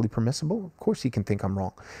perfectly permissible. Of course he can think I'm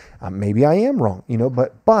wrong. Maybe I am wrong,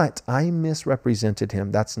 but I misrepresented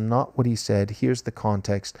him. That's not what he said. Here's the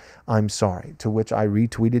context. I'm sorry. To which I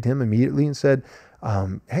retweeted him immediately and said,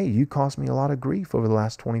 hey, you caused me a lot of grief over the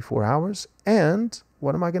last 24 hours. And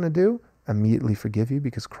what am I going to do? Immediately forgive you,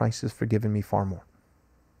 because Christ has forgiven me far more.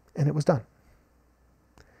 And it was done.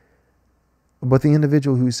 But the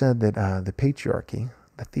individual who said that the patriarchy,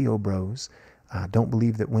 the Theo Bros, don't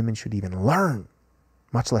believe that women should even learn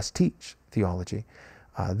much less teach theology,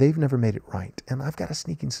 they've never made it right. And I've got a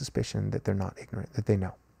sneaking suspicion that they're not ignorant, that they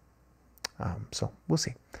know. So we'll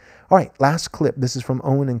see. All right, last clip. This is from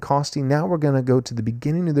Owen and Costi. Now we're going to go to the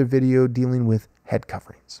beginning of their video dealing with head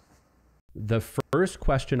coverings. The first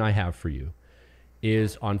question I have for you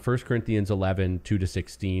is on 1 Corinthians 11,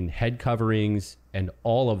 2-16, head coverings and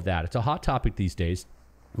all of that. It's a hot topic these days,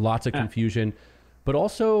 lots of confusion, but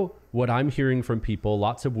also what I'm hearing from people,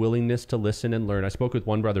 lots of willingness to listen and learn. I spoke with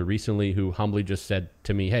one brother recently who humbly just said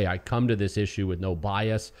to me, hey, I come to this issue with no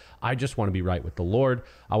bias. I just want to be right with the Lord.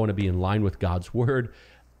 I want to be in line with God's word.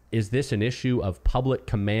 Is this an issue of public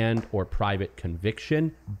command or private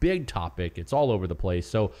conviction? Big topic. It's all over the place.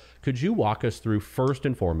 So could you walk us through, first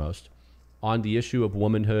and foremost, on the issue of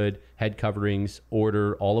womanhood, head coverings,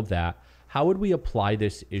 order, all of that? How would we apply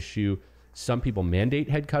this issue? Some people mandate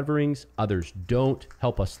head coverings, others don't.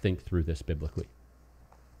 Help us think through this biblically.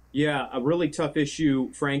 Yeah, a really tough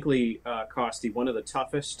issue, frankly, Costi, one of the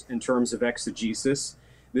toughest in terms of exegesis.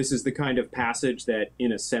 This is the kind of passage that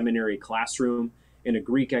in a seminary classroom, in a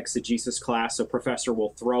Greek exegesis class, a professor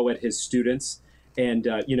will throw at his students, and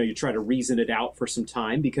you try to reason it out for some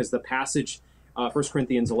time, because the passage, 1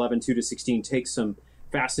 Corinthians 11, 2-16, takes some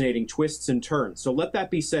fascinating twists and turns. So let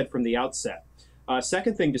that be said from the outset.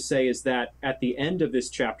 Second thing to say is that at the end of this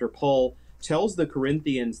chapter, Paul tells the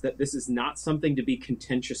Corinthians that this is not something to be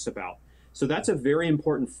contentious about. So that's a very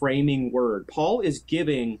important framing word. Paul is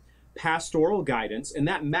giving pastoral guidance, and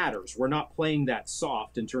that matters. We're not playing that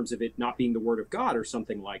soft in terms of it not being the word of God or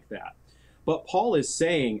something like that. But Paul is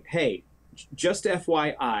saying, hey, just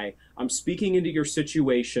FYI, I'm speaking into your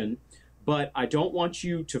situation, but I don't want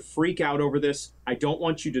you to freak out over this. I don't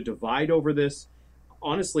want you to divide over this.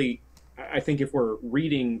 Honestly, I think if we're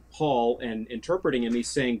reading Paul and interpreting him, he's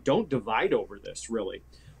saying, don't divide over this, really.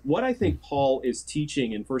 What I think Paul is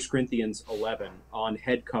teaching in 1 Corinthians 11 on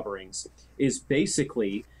head coverings is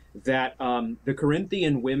basically that the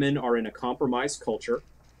Corinthian women are in a compromised culture,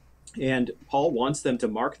 and Paul wants them to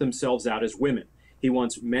mark themselves out as women. He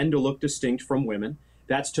wants men to look distinct from women.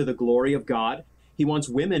 That's to the glory of God. He wants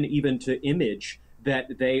women even to image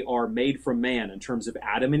that they are made from man in terms of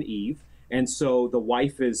Adam and Eve. And so the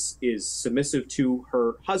wife is submissive to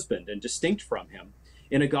her husband and distinct from him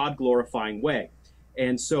in a God-glorifying way.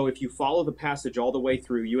 And so if you follow the passage all the way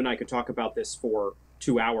through, you and I could talk about this for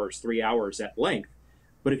 2 hours, 3 hours at length.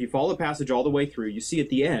 But if you follow the passage all the way through, you see at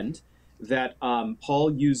the end that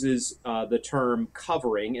Paul uses the term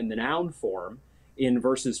covering in the noun form in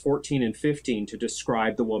verses 14 and 15 to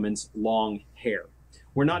describe the woman's long hair.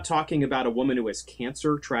 We're not talking about a woman who has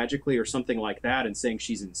cancer, tragically, or something like that, and saying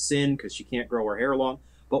she's in sin because she can't grow her hair long.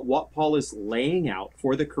 But what Paul is laying out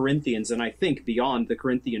for the Corinthians, and I think beyond the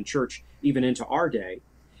Corinthian church, even into our day,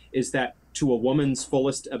 is that to a woman's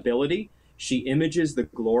fullest ability, she images the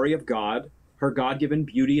glory of God, her God-given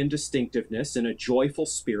beauty and distinctiveness, in a joyful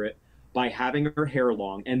spirit by having her hair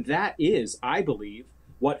long. And that is, I believe,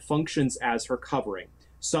 what functions as her covering.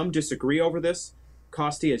 Some disagree over this.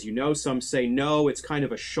 Costi, as you know, some say no, it's kind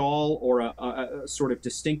of a shawl or a sort of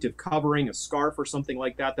distinctive covering, a scarf or something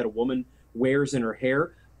like that a woman wears in her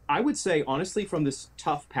hair. I would say, honestly, from this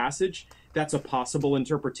tough passage, that's a possible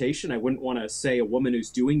interpretation. I wouldn't want to say a woman who's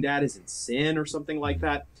doing that is in sin or something like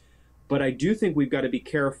that. But I do think we've got to be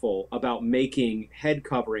careful about making head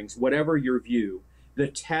coverings, whatever your view, the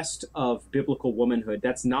test of biblical womanhood.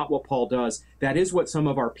 That's not what Paul does. That is what some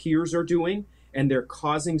of our peers are doing, and they're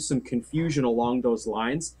causing some confusion along those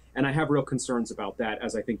lines. And I have real concerns about that,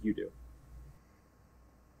 as I think you do.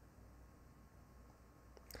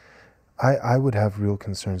 I would have real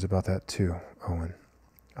concerns about that too, Owen.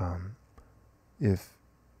 If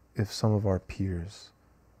some of our peers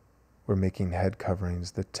were making head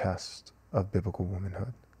coverings the test of biblical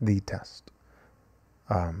womanhood, the test,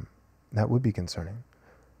 that would be concerning.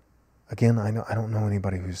 Again, I don't know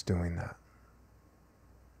anybody who's doing that.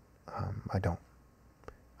 I don't.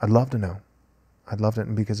 I'd love to know. I'd love to,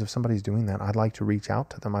 because if somebody's doing that, I'd like to reach out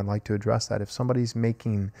to them. I'd like to address that. If somebody's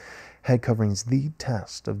making head coverings the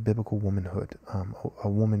test of biblical womanhood, a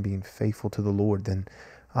woman being faithful to the Lord, then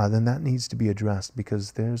that needs to be addressed,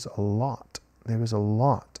 because there is a lot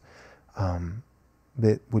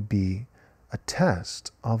that would be a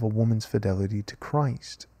test of a woman's fidelity to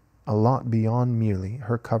Christ, a lot beyond merely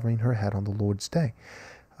her covering her head on the Lord's day.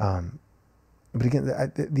 But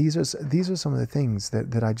again, these are some of the things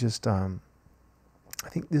that I just I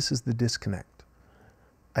think this is the disconnect.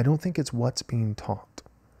 I don't think it's what's being taught.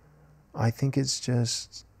 I think it's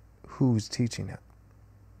just who's teaching it.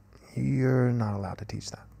 You're not allowed to teach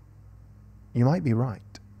that. You might be right.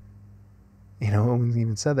 Owen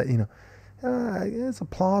even said that, It's a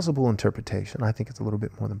plausible interpretation. I think it's a little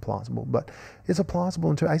bit more than plausible, but it's a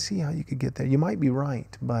plausible I see how you could get there. You might be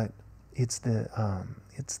right, but it's the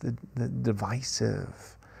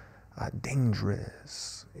divisive,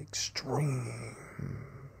 dangerous, extreme,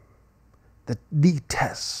 the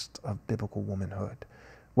test of biblical womanhood,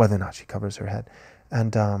 whether or not she covers her head,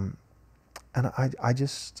 and I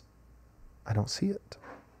don't see it.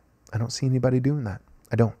 I don't see anybody doing that.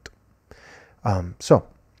 I don't.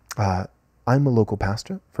 I'm a local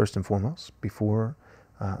pastor, first and foremost, before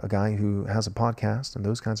a guy who has a podcast and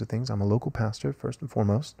those kinds of things. I'm a local pastor, first and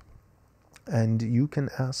foremost. And you can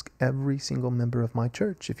ask every single member of my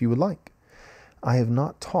church if you would like. I have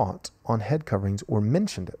not taught on head coverings or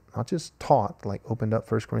mentioned it, not just taught, like opened up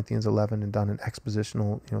 1 Corinthians 11 and done an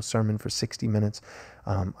expositional sermon for 60 minutes.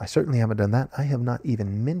 I certainly haven't done that. I have not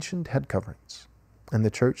even mentioned head coverings. And the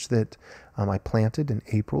church that I planted in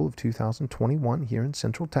April of 2021 here in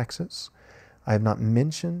Central Texas, I have not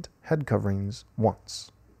mentioned head coverings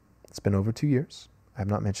once. It's been over 2 years. I have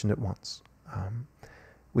not mentioned it once.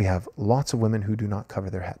 We have lots of women who do not cover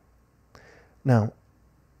their head. Now,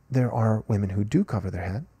 there are women who do cover their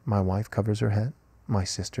head. My wife covers her head. My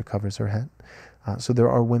sister covers her head. So there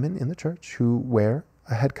are women in the church who wear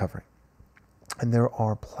a head covering. And there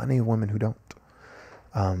are plenty of women who don't.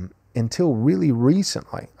 Until really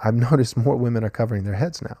recently, I've noticed more women are covering their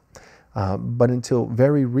heads now. But until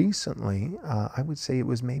very recently, I would say it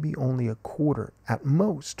was maybe only a quarter, at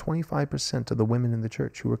most 25% of the women in the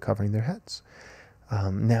church who were covering their heads.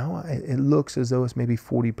 Now it looks as though it's maybe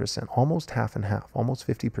 40%, almost half and half, almost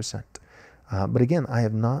 50%. But again, I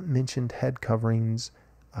have not mentioned head coverings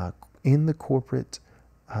in the corporate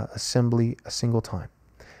assembly a single time.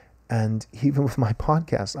 And even with my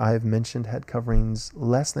podcast, I have mentioned head coverings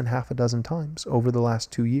less than half a dozen times over the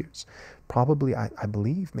last 2 years. Probably, I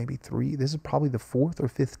believe, maybe 3. This is probably the 4th or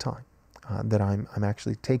 5th time that I'm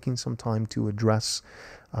actually taking some time to address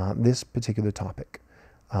this particular topic.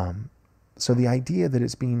 So the idea that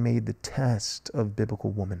it's being made the test of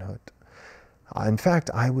biblical womanhood. In fact,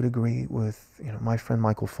 I would agree with my friend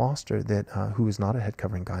Michael Foster, that who is not a head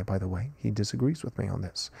covering guy, by the way. He disagrees with me on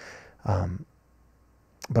this.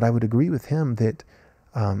 But I would agree with him that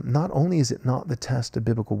not only is it not the test of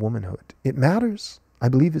biblical womanhood, it matters. I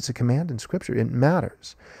believe it's a command in Scripture. It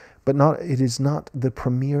matters. But it is not the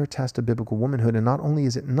premier test of biblical womanhood. And not only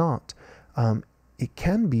is it not, it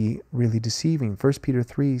can be really deceiving. 1 Peter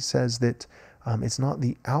 3 says that it's not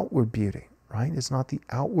the outward beauty, right? It's not the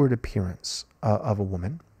outward appearance of a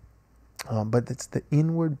woman, but it's the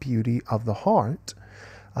inward beauty of the heart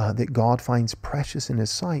that God finds precious in His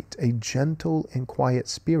sight, a gentle and quiet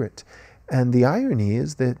spirit. And the irony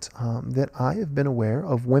is that I have been aware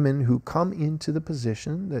of women who come into the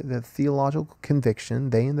position, the theological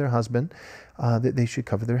conviction, they and their husband, that they should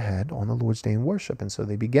cover their head on the Lord's Day in worship. And so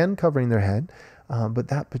they begin covering their head, but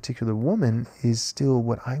that particular woman is still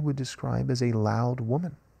what I would describe as a loud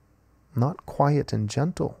woman. Not quiet and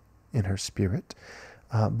gentle in her spirit,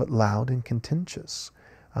 but loud and contentious.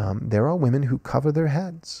 There are women who cover their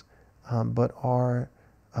heads, but are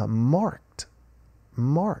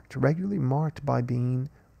regularly marked by being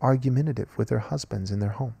argumentative with their husbands in their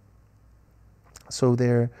home. So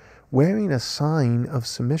they're wearing a sign of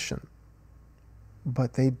submission,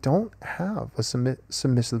 but they don't have a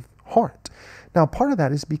submissive heart. Now, part of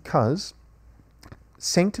that is because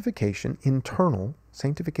sanctification, internal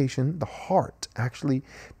sanctification, the heart actually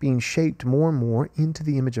being shaped more and more into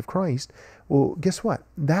the image of Christ, well, guess what?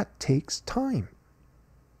 That takes time.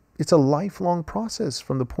 It's a lifelong process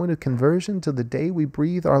from the point of conversion to the day we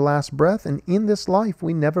breathe our last breath. And in this life,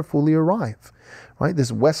 we never fully arrive, right?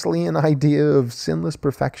 This Wesleyan idea of sinless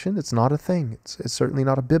perfection, it's not a thing. It's certainly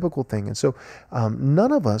not a biblical thing. And so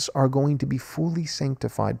none of us are going to be fully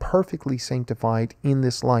sanctified, perfectly sanctified in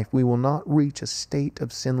this life. We will not reach a state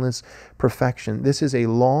of sinless perfection. This is a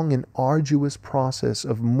long and arduous process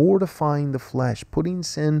of mortifying the flesh, putting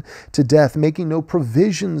sin to death, making no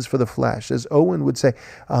provisions for the flesh, as Owen would say.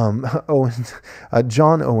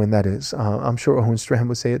 John Owen, that is. I'm sure Owen Strachan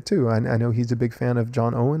would say it too. I know he's a big fan of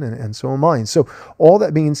John Owen, and so am I. So all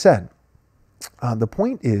that being said, the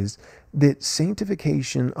point is that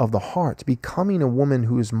sanctification of the heart, becoming a woman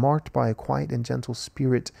who is marked by a quiet and gentle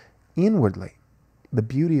spirit inwardly, the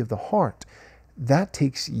beauty of the heart, that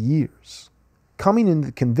takes years. Coming into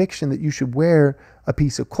the conviction that you should wear a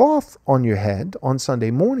piece of cloth on your head on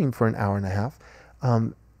Sunday morning for an hour and a half,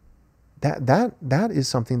 that is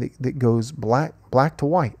something that goes black to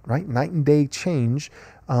white, right? Night and day change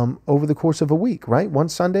over the course of a week, right? One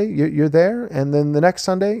Sunday you're there, and then the next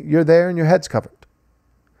Sunday you're there and your head's covered.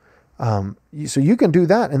 So you can do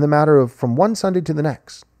that in the matter of from one Sunday to the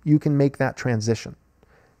next. you can make that transition,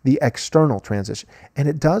 the external transition. And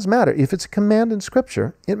it does matter. If it's a command in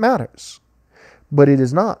Scripture, it matters. But it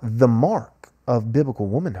is not the mark of biblical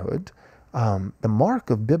womanhood. The mark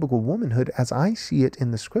of biblical womanhood, as I see it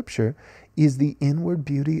in the Scripture, is the inward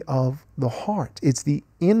beauty of the heart. It's the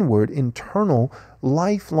inward, internal,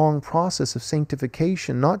 lifelong process of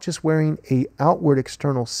sanctification, not just wearing an outward,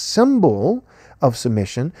 external symbol of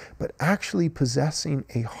submission, but actually possessing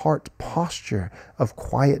a heart posture of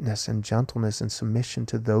quietness and gentleness and submission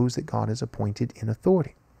to those that God has appointed in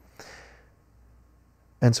authority.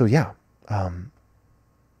 And so,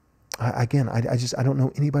 I don't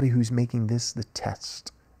know anybody who's making this the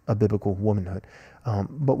test of biblical womanhood.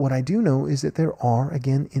 But what I do know is that there are,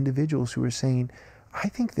 again, individuals who are saying, I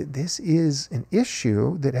think that this is an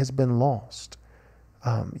issue that has been lost.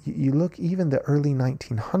 You look even the early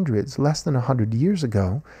 1900s, less than 100 years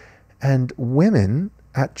ago, and women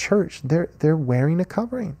at church, they're wearing a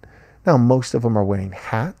covering. Now, most of them are wearing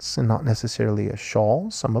hats and not necessarily a shawl.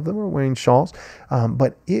 Some of them are wearing shawls.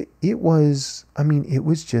 But it was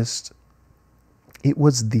the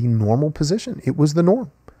normal position. It was the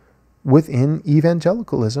norm within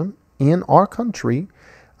evangelicalism in our country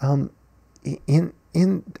in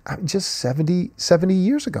just 70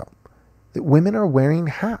 years ago. That women are wearing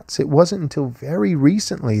hats. It wasn't until very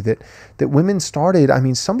recently that women started. I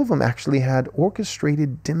mean, some of them actually had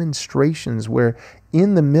orchestrated demonstrations where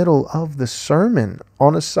in the middle of the sermon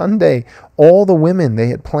on a Sunday, all the women, they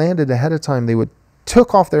had planned it ahead of time. They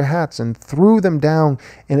took off their hats and threw them down.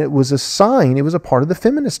 And it was a sign. It was a part of the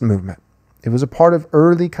feminist movement. It was a part of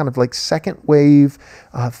early kind of like second wave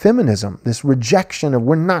feminism, this rejection of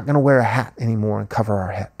we're not going to wear a hat anymore and cover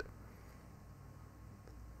our head.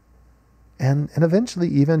 And eventually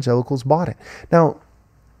evangelicals bought it. Now,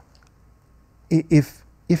 if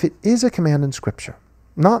it is a command in Scripture,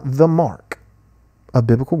 not the mark of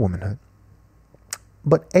biblical womanhood,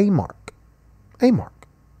 but a mark,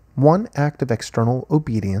 one act of external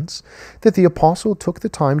obedience that the apostle took the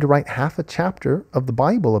time to write half a chapter of the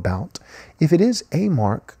Bible about, if it is a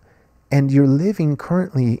mark and you're living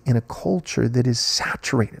currently in a culture that is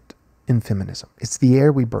saturated in feminism, it's the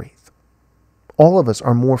air we breathe. All of us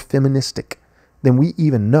are more feministic than we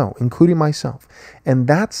even know, including myself. And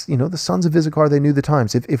that's, the sons of Issachar, they knew the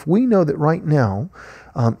times. If we know that right now,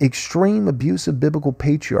 extreme abuse of biblical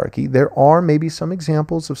patriarchy, there are maybe some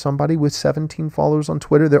examples of somebody with 17 followers on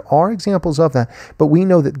Twitter. There are examples of that, but we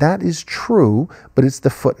know that that is true, but it's the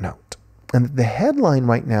footnote. And the headline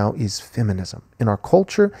right now is feminism in our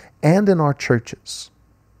culture and in our churches.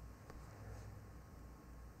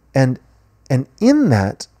 And in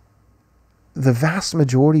that, the vast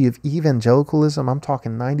majority of evangelicalism, I'm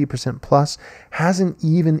talking 90% plus, hasn't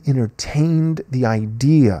even entertained the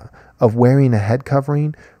idea of wearing a head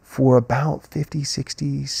covering for about 50,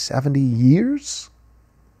 60, 70 years,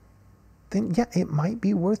 then it might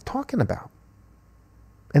be worth talking about.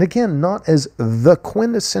 And again, not as the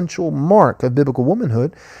quintessential mark of biblical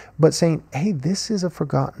womanhood, but saying, hey, this is a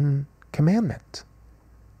forgotten commandment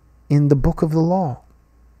in the book of the law,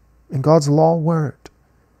 in God's law word.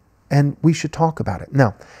 And we should talk about it.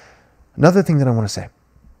 Now, another thing that I want to say,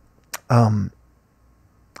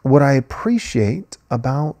 what I appreciate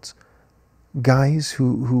about guys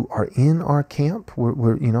who are in our camp,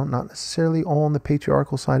 we're not necessarily all on the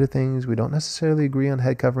patriarchal side of things. We don't necessarily agree on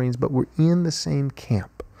head coverings, but we're in the same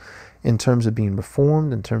camp in terms of being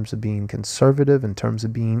reformed, in terms of being conservative, in terms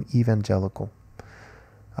of being evangelical,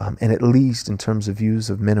 and at least in terms of views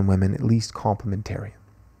of men and women, at least complementarian.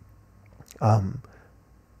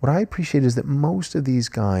 What I appreciate is that most of these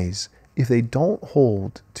guys, if they don't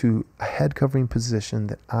hold to a head covering position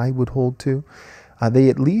that I would hold to, they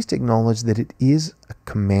at least acknowledge that it is a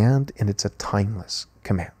command and it's a timeless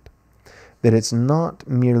command. That it's not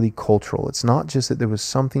merely cultural. It's not just that there was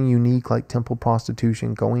something unique like temple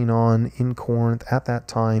prostitution going on in Corinth at that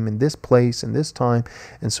time, in this place, in this time.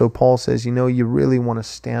 And so Paul says, you really want to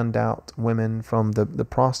stand out women from the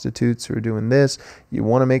prostitutes who are doing this. You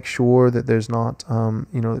want to make sure that there's not,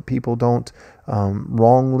 that people don't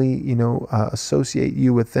wrongly, associate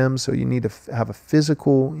you with them. So you need to have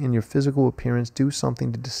in your physical appearance, do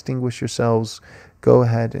something to distinguish yourselves. Go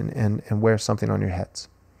ahead and wear something on your heads,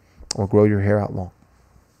 or grow your hair out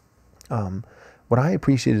long. What I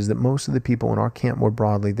appreciate is that most of the people in our camp more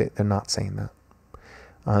broadly, they're not saying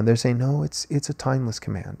that. They're saying, no, it's a timeless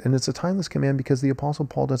command. And it's a timeless command because the Apostle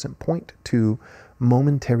Paul doesn't point to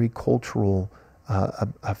momentary cultural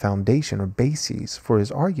a foundation or bases for his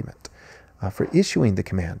argument, for issuing the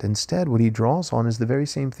command. Instead, what he draws on is the very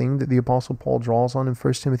same thing that the Apostle Paul draws on in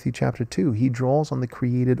 1 Timothy chapter 2. He draws on the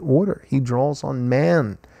created order. He draws on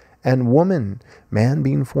man and woman, man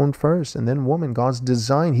being formed first, and then woman, God's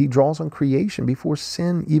design. He draws on creation before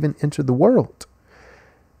sin even entered the world.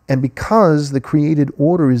 And because the created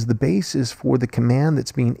order is the basis for the command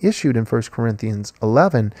that's being issued in 1 Corinthians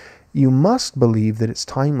 11, you must believe that it's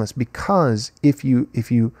timeless, because if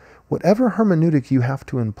you whatever hermeneutic you have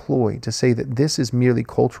to employ to say that this is merely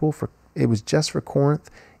cultural, it was just for Corinth,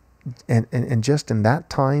 and just in that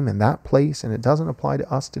time and that place, and it doesn't apply to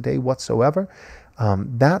us today whatsoever,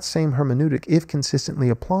 that same hermeneutic, if consistently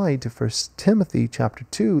applied to 1 Timothy chapter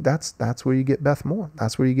 2, that's where you get Beth Moore.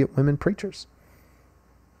 That's where you get women preachers.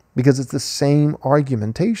 Because it's the same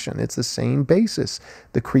argumentation. It's the same basis,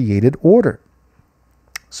 the created order.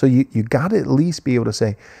 So you got to at least be able to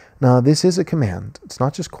say, now this is a command. It's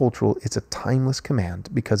not just cultural. It's a timeless command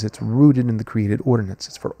because it's rooted in the created ordinance.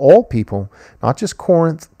 It's for all people, not just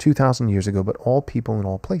Corinth 2,000 years ago, but all people in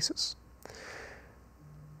all places.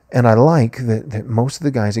 And I like that most of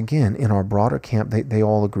the guys, again, in our broader camp, they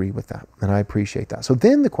all agree with that. And I appreciate that. So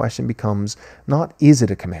then the question becomes not, is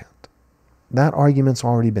it a command? That argument's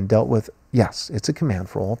already been dealt with. Yes, it's a command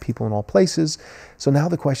for all people in all places. So now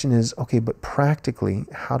the question is, okay, but practically,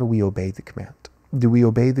 how do we obey the command? Do we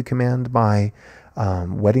obey the command by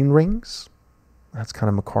wedding rings? That's kind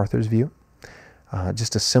of MacArthur's view.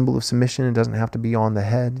 Just a symbol of submission. It doesn't have to be on the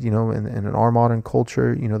head. In our modern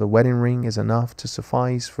culture, the wedding ring is enough to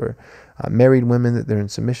suffice for married women, that they're in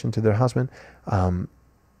submission to their husband.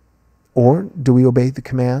 Or do we obey the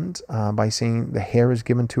command by saying the hair is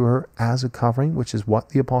given to her as a covering, which is what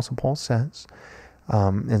the Apostle Paul says.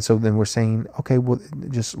 And so then we're saying, okay, well,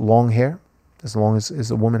 just long hair. As long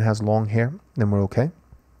as a woman has long hair, then we're okay.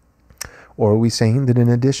 Or are we saying that in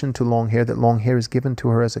addition to long hair, that long hair is given to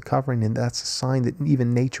her as a covering, and that's a sign that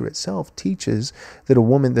even nature itself teaches that a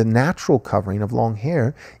woman, the natural covering of long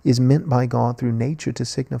hair, is meant by God through nature to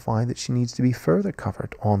signify that she needs to be further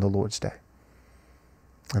covered on the Lord's day.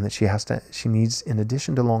 And that she needs, in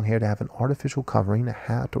addition to long hair, to have an artificial covering, a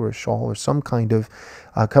hat or a shawl or some kind of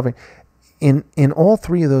covering. In all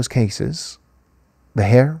three of those cases, the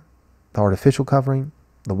hair, the artificial covering,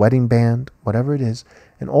 the wedding band, whatever it is,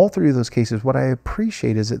 in all three of those cases, what I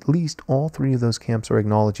appreciate is at least all three of those camps are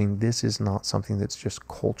acknowledging this is not something that's just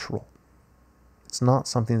cultural. It's not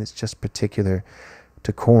something that's just particular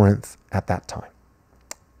to Corinth at that time,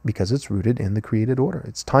 because it's rooted in the created order.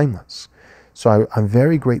 It's timeless. So I'm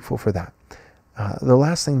very grateful for that. The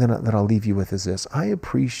last thing that I'll leave you with is this. I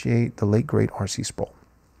appreciate the late, great R.C. Sproul.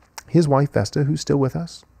 His wife, Vesta, who's still with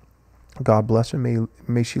us, God bless her,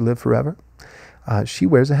 may she live forever. She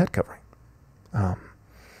wears a head covering.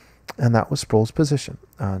 And that was Sproul's position,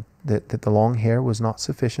 that the long hair was not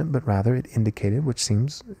sufficient, but rather it indicated, which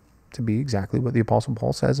seems to be exactly what the Apostle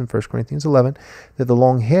Paul says in 1 Corinthians 11, that the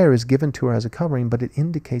long hair is given to her as a covering, but it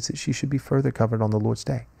indicates that she should be further covered on the Lord's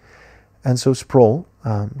day. And so Sproul,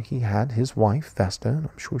 he had his wife, Vesta, and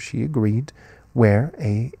I'm sure she agreed, wear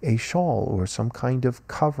a shawl or some kind of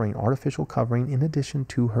covering, artificial covering, in addition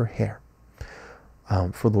to her hair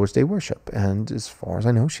for Lord's Day worship. And as far as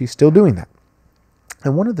I know, she's still doing that.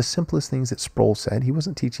 And one of the simplest things that Sproul said, he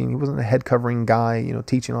wasn't a head covering guy,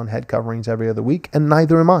 teaching on head coverings every other week, and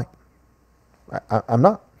neither am I. I'm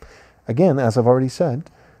not. Again, as I've already said,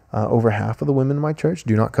 over half of the women in my church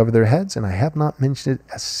do not cover their heads, and I have not mentioned it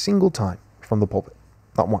a single time from the pulpit.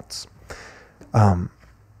 Not once.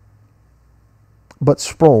 But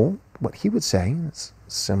Sproul, what he would say, it's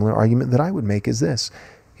a similar argument that I would make, is this.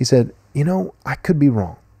 He said, I could be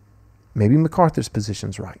wrong. Maybe MacArthur's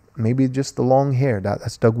position's right. Maybe just the long hair,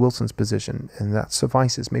 that's Doug Wilson's position, and that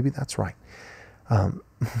suffices. Maybe that's right.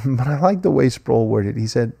 But I like the way Sproul worded it. He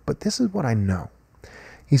said, but this is what I know.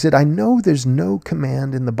 He said, I know there's no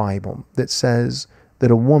command in the Bible that says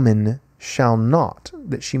that a woman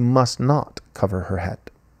that she must not cover her head.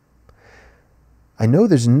 I know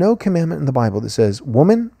there's no commandment in the Bible that says,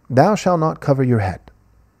 woman, thou shalt not cover your head.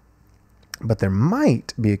 But there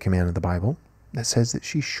might be a command in the Bible that says that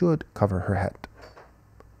she should cover her head.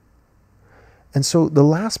 And so the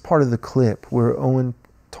last part of the clip where Owen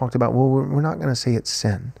talked about, well, we're not going to say it's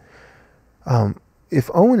sin. If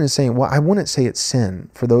Owen is saying, well, I wouldn't say it's sin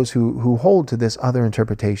for those who hold to this other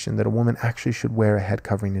interpretation that a woman actually should wear a head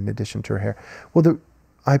covering in addition to her hair. Well,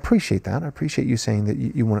 I appreciate that. I appreciate you saying that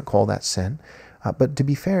you wouldn't call that sin. But to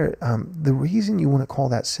be fair, the reason you wouldn't call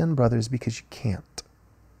that sin, brother, is because you can't.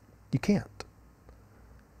 You can't.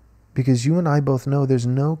 Because you and I both know there's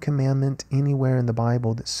no commandment anywhere in the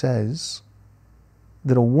Bible that says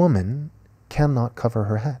that a woman cannot cover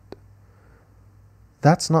her head.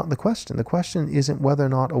 That's not the question. The question isn't whether or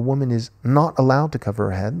not a woman is not allowed to cover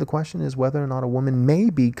her head. The question is whether or not a woman may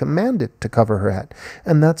be commanded to cover her head.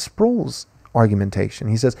 And that's Sproul's argumentation.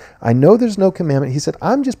 He says, I know there's no commandment. He said,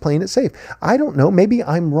 I'm just playing it safe. I don't know. Maybe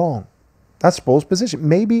I'm wrong. That's Sproul's position.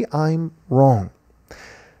 Maybe I'm wrong.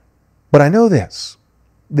 But I know this,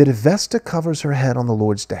 that if Vesta covers her head on the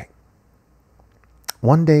Lord's day,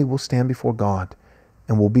 one day we'll stand before God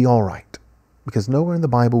and we'll be all right. Because nowhere in the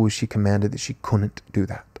Bible was she commanded that she couldn't do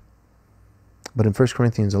that. But in 1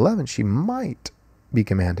 Corinthians 11, she might be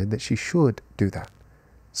commanded that she should do that.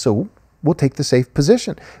 So we'll take the safe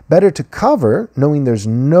position. Better to cover, knowing there's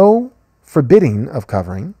no forbidding of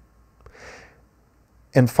covering,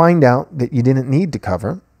 and find out that you didn't need to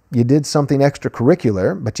cover. You did something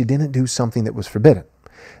extracurricular, but you didn't do something that was forbidden.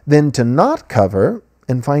 Then to not cover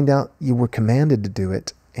and find out you were commanded to do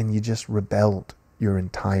it and you just rebelled your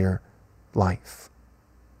entire life.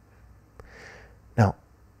 Now,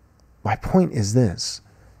 my point is this.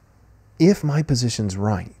 If my position's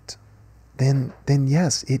right, then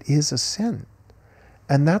yes, it is a sin.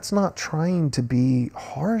 And that's not trying to be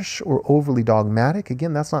harsh or overly dogmatic.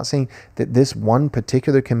 Again, that's not saying that this one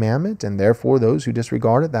particular commandment, and therefore those who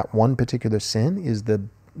disregard it, that one particular sin is the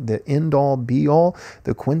end-all, be-all,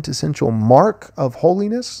 the quintessential mark of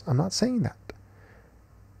holiness. I'm not saying that.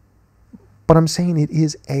 But I'm saying it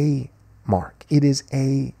is a mark. It is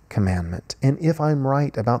a commandment. And if I'm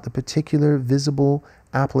right about the particular visible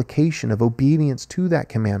application of obedience to that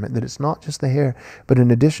commandment, that it's not just the hair, but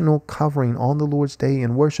an additional covering on the Lord's day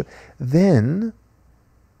in worship, then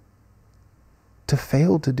to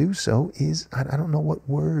fail to do so is, I don't know what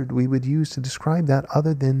word we would use to describe that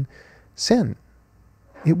other than sin.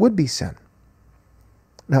 It would be sin.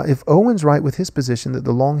 Now, if Owen's right with his position that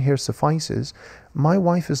the long hair suffices, my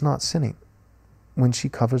wife is not sinning when she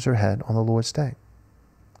covers her head on the Lord's day.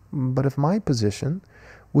 But if my position,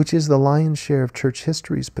 which is the lion's share of church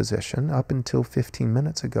history's position up until 15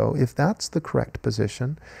 minutes ago, if that's the correct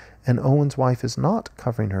position, and Owen's wife is not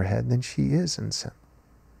covering her head, then she is in sin.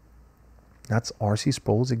 That's R.C.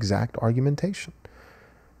 Sproul's exact argumentation.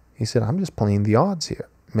 He said, I'm just playing the odds here.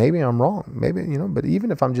 Maybe I'm wrong. Maybe, but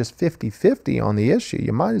even if I'm just 50-50 on the issue,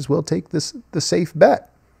 you might as well take the safe bet.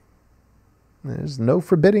 There's no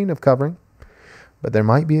forbidding of covering, but there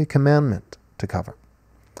might be a commandment to cover.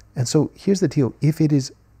 And so here's the deal. If it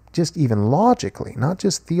is just even logically, not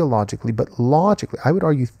just theologically, but logically, I would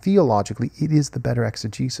argue theologically, it is the better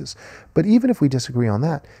exegesis. But even if we disagree on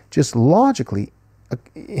that, just logically,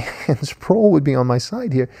 and Sproul would be on my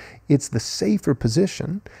side here, it's the safer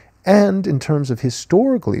position. And in terms of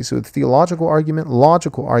historically, so theological argument,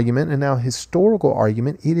 logical argument, and now historical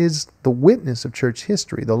argument, it is the witness of church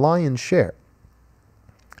history, the lion's share.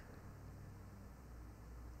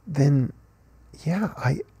 Then, yeah,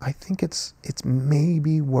 I think it's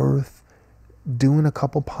maybe worth doing a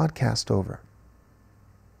couple podcasts over.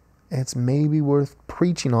 It's maybe worth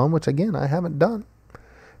preaching on, which again, I haven't done.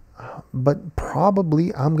 But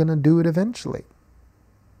probably I'm going to do it eventually.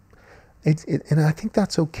 And I think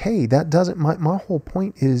that's okay. That doesn't, my whole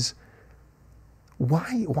point is,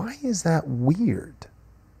 why is that weird?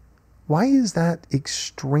 Why is that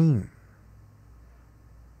extreme?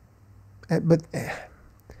 And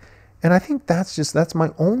I think that's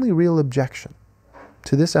my only real objection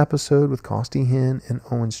to this episode with Costi Hinn and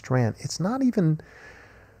Owen Strachan. It's not even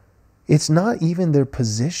their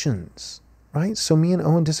positions, right? So me and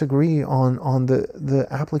Owen disagree on the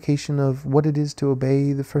application of what it is to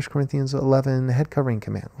obey the 1 Corinthians 11 head covering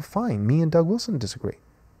command. Well, fine. Me and Doug Wilson disagree.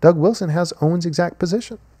 Doug Wilson has Owen's exact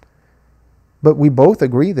position. But we both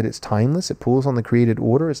agree that it's timeless. It pulls on the created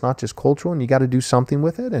order. It's not just cultural, and you got to do something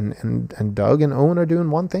with it. And Doug and Owen are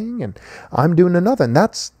doing one thing, and I'm doing another, and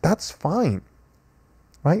that's fine,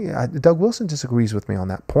 right? Doug Wilson disagrees with me on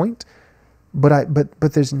that point,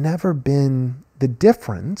 but there's never been the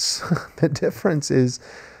difference. The difference is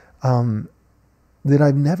that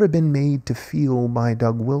I've never been made to feel by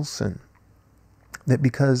Doug Wilson that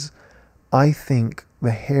because I think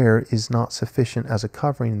the hair is not sufficient as a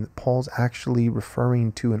covering, that Paul's actually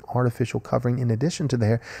referring to an artificial covering in addition to the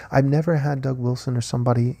hair. I've never had Doug Wilson or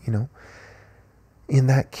somebody, in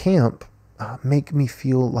that camp make me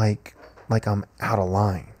feel like I'm out of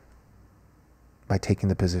line by taking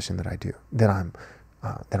the position that I do, that I'm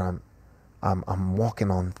walking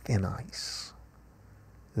on thin ice,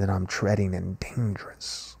 that I'm treading in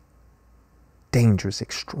dangerous,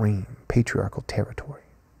 extreme, patriarchal territory.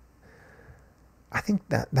 I think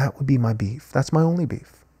that would be my beef. That's my only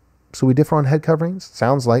beef. So we differ on head coverings.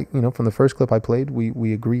 Sounds like, from the first clip I played,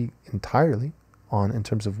 we agree entirely in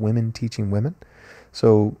terms of women teaching women.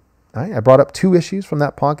 So I brought up 2 issues from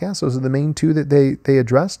that podcast. Those are the main 2 that they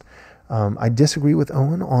addressed. I disagree with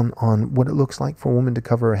Owen on what it looks like for a woman to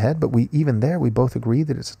cover her head, but we both agree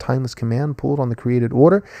that it's a timeless command pulled on the created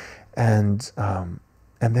order.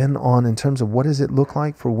 And then on in terms of what does it look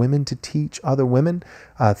like for women to teach other women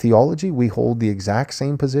theology, we hold the exact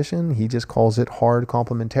same position. He just calls it hard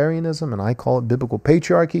complementarianism, and I call it biblical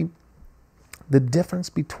patriarchy. The difference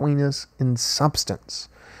between us in substance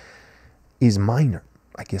is minor,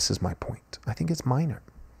 I guess is my point. I think it's minor.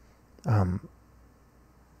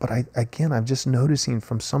 But I'm just noticing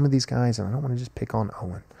from some of these guys, and I don't want to just pick on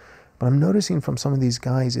Owen, but I'm noticing from some of these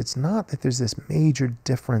guys, it's not that there's this major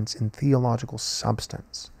difference in theological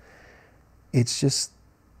substance. It's just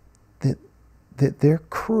that their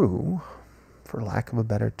crew, for lack of a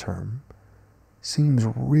better term, seems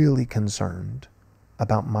really concerned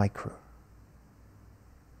about my crew.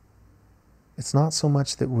 It's not so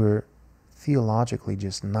much that we're theologically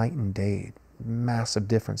just night and day, massive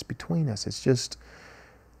difference between us. It's just,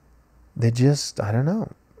 I don't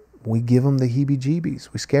know. We give them the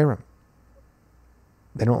heebie-jeebies. We scare them.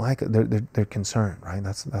 They don't like it. They're concerned, right?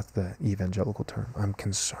 That's the evangelical term. I'm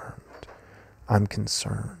concerned.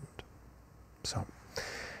 So,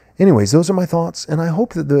 anyways, those are my thoughts, and I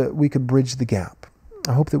hope that we could bridge the gap.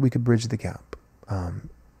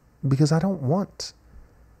 Because I don't want.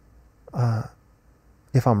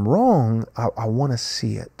 If I'm wrong, I want to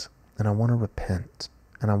see it, and I want to repent,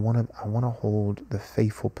 and I want to hold the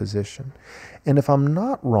faithful position. And if I'm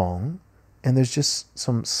not wrong, and there's just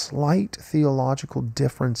some slight theological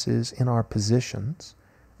differences in our positions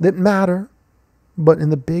that matter, but in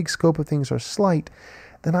the big scope of things are slight,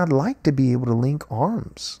 then I'd like to be able to link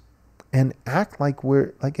arms and act like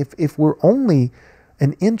if we're only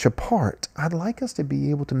an inch apart, I'd like us to be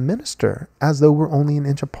able to minister as though we're only an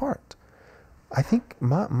inch apart. I think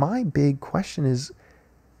my big question is,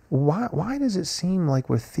 why does it seem like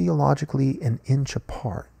we're theologically an inch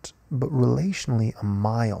apart, but relationally a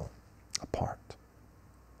mile apart?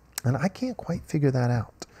 And I can't quite figure that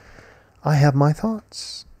out. I have my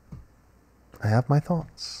thoughts. I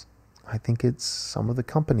think it's some of the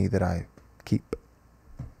company that I keep.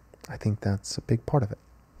 I think that's a big part of it.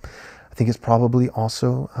 I think it's probably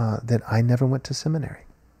also that I never went to seminary.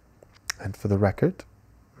 And for the record,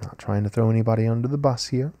 I'm not trying to throw anybody under the bus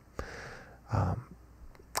here.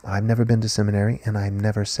 I've never been to seminary, and I've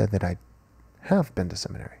never said that I have been to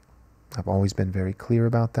seminary. I've always been very clear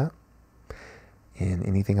about that. In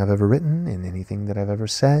anything I've ever written, in anything that I've ever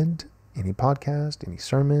said, any podcast, any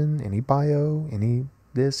sermon, any bio, any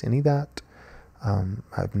this, any that.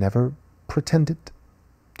 I've never pretended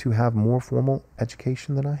to have more formal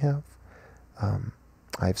education than I have.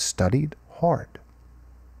 I've studied hard,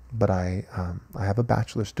 but I have a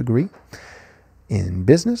bachelor's degree in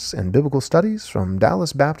business and biblical studies from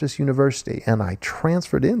Dallas Baptist University, and I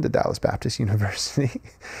transferred into Dallas Baptist University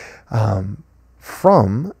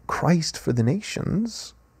from Christ for the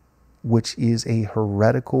Nations, which is a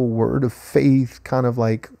heretical word of faith, kind of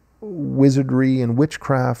like wizardry and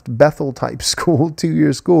witchcraft, Bethel type school,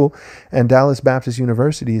 2-year school. And Dallas Baptist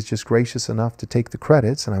University is just gracious enough to take the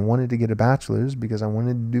credits. And I wanted to get a bachelor's because I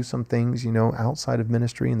wanted to do some things, outside of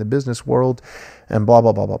ministry in the business world and blah,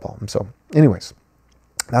 blah, blah, blah, blah. And so anyways,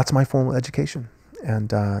 that's my formal education.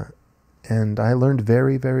 And I learned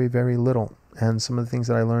very, very, very little. And some of the things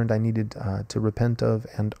that I learned, I needed to repent of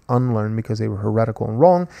and unlearn because they were heretical and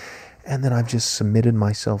wrong. And then I've just submitted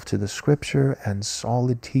myself to the scripture and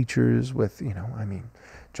solid teachers with,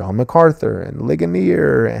 John MacArthur and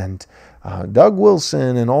Ligonier and Doug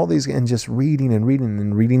Wilson and all these, and just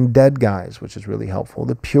reading dead guys, which is really helpful.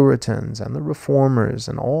 The Puritans and the Reformers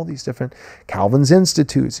and all these different Calvin's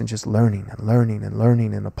Institutes, and just learning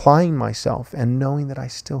and applying myself and knowing that I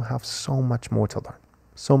still have so much more to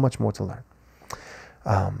learn.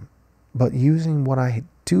 But using what I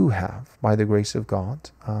do have by the grace of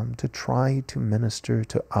God to try to minister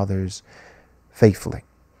to others faithfully.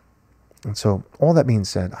 And so all that being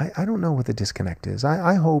said, I don't know what the disconnect is.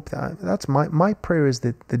 I hope that's my prayer is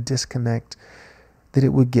that the disconnect, that it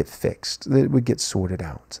would get fixed, that it would get sorted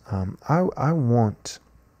out. I want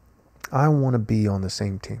to be on the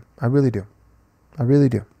same team. I really do. I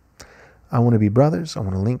want to be brothers. I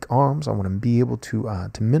want to link arms. I want to be able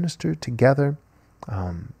to minister together.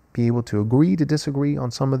 Be able to agree to disagree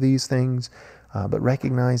on some of these things, but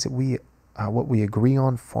recognize that what we agree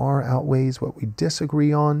on far outweighs what we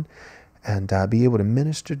disagree on, and be able to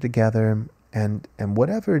minister together. And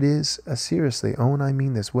whatever it is, seriously, Owen, I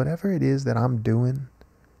mean this, whatever it is that I'm doing,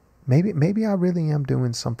 maybe I really am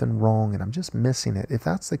doing something wrong and I'm just missing it. If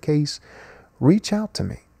that's the case, reach out to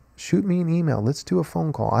me. Shoot me an email. Let's do a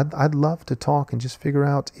phone call. I'd love to talk and just figure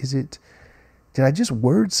out, did I just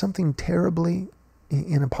word something terribly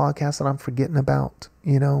in a podcast that I'm forgetting about,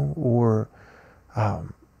 or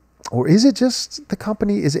Or is it just the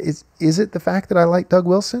company? Is it the fact that I like Doug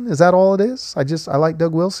Wilson? Is that all it is? I like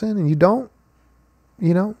Doug Wilson and you don't?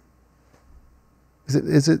 You know?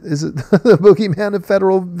 Is it the boogeyman of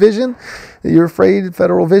Federal Vision? You're afraid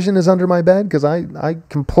Federal Vision is under my bed? Because I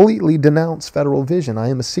completely denounce Federal Vision. I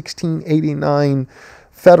am a 1689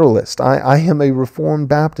 Federalist. I am a Reformed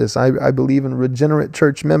Baptist. I believe in regenerate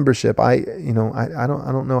church membership. I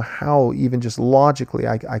don't know how, even just logically,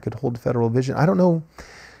 I could hold Federal Vision. I don't know.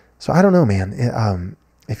 So I don't know, man.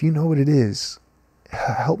 If you know what it is,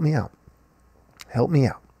 help me out. Help me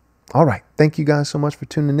out. All right. Thank you guys so much for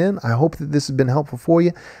tuning in. I hope that this has been helpful for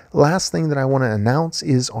you. Last thing that I want to announce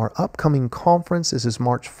is our upcoming conference. This is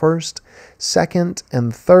March 1st, 2nd,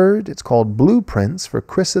 and 3rd. It's called Blueprints for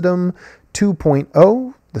Christendom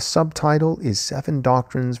 2.0. The subtitle is 7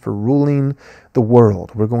 Doctrines for Ruling the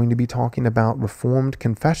World. We're going to be talking about Reformed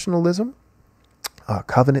confessionalism,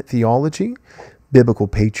 covenant theology, biblical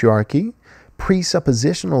patriarchy,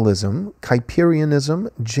 presuppositionalism, Kuyperianism,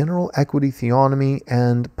 general equity theonomy,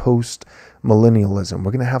 and post-millennialism.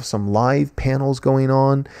 We're going to have some live panels going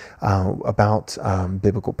on about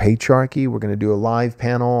biblical patriarchy. We're going to do a live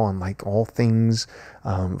panel on like all things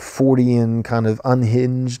Fortean kind of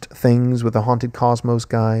unhinged things with the Haunted Cosmos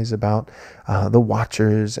guys about the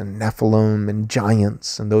Watchers and Nephilim and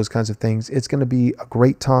giants and those kinds of things. It's going to be a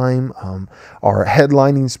great time. Our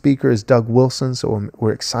headlining speaker is Doug Wilson, so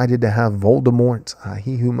we're excited to have Voldemort,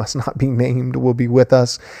 he who must not be named, will be with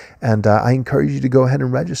us. And I encourage you to go ahead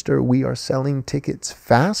and register. We are selling tickets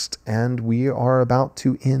fast, and we are about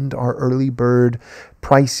to end our early bird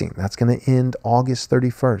pricing. That's going to end August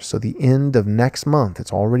 31st. So the end of next month.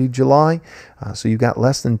 It's already July. So you've got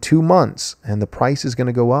less than 2 months, and the price is going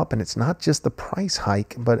to go up. And it's not just the price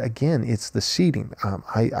hike, but again, it's the seating.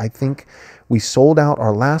 I think we sold out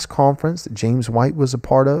our last conference that James White was a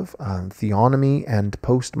part of, Theonomy and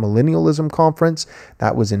Post-Millennialism Conference.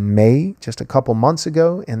 That was in May, just a couple months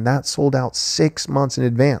ago, and that sold out 6 months in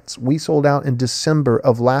advance. We sold out in December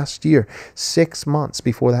of last year, 6 months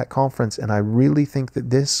before that conference, and I really think that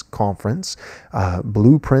this conference,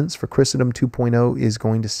 Blueprints for Christendom 2.0, is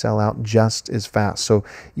going to sell out just as fast. So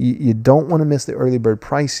you don't want to miss the early bird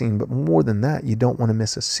pricing, but more than that, you don't want to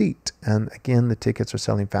miss a seat. And again, the tickets are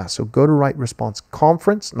selling fast. So go to Right Response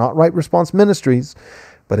Conference, not Right Response Ministries,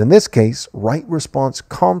 but in this case,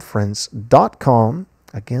 rightresponseconference.com.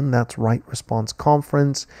 Again, that's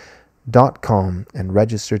rightresponseconference.com, and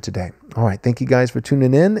register today. All right. Thank you guys for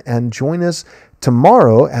tuning in, and join us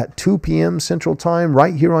tomorrow at 2 p.m. Central Time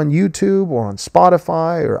right here on YouTube or on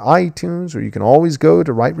Spotify or iTunes, or you can always go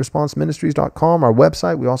to rightresponseministries.com, our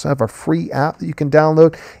website. We also have our free app that you can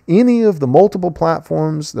download. Any of the multiple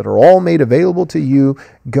platforms that are all made available to you,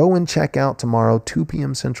 go and check out tomorrow, 2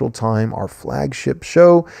 p.m. Central Time, our flagship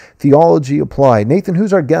show, Theology Applied. Nathan,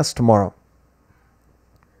 who's our guest tomorrow?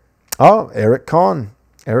 Oh, Eric Kahn.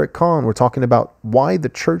 Eric Kahn. We're talking about why the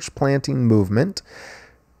church planting movement,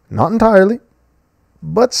 not entirely,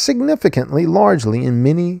 but significantly, largely, in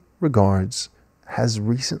many regards, has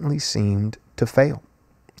recently seemed to fail.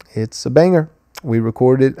 It's a banger. We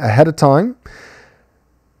recorded it ahead of time,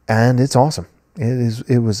 and it's awesome.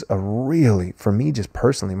 It was a really, for me, just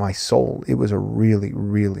personally, my soul, it was a really,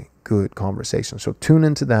 really good conversation. So tune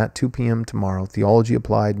into that, 2 p.m. tomorrow, Theology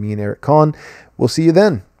Applied, me and Eric Kahn. We'll see you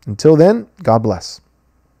then. Until then, God bless.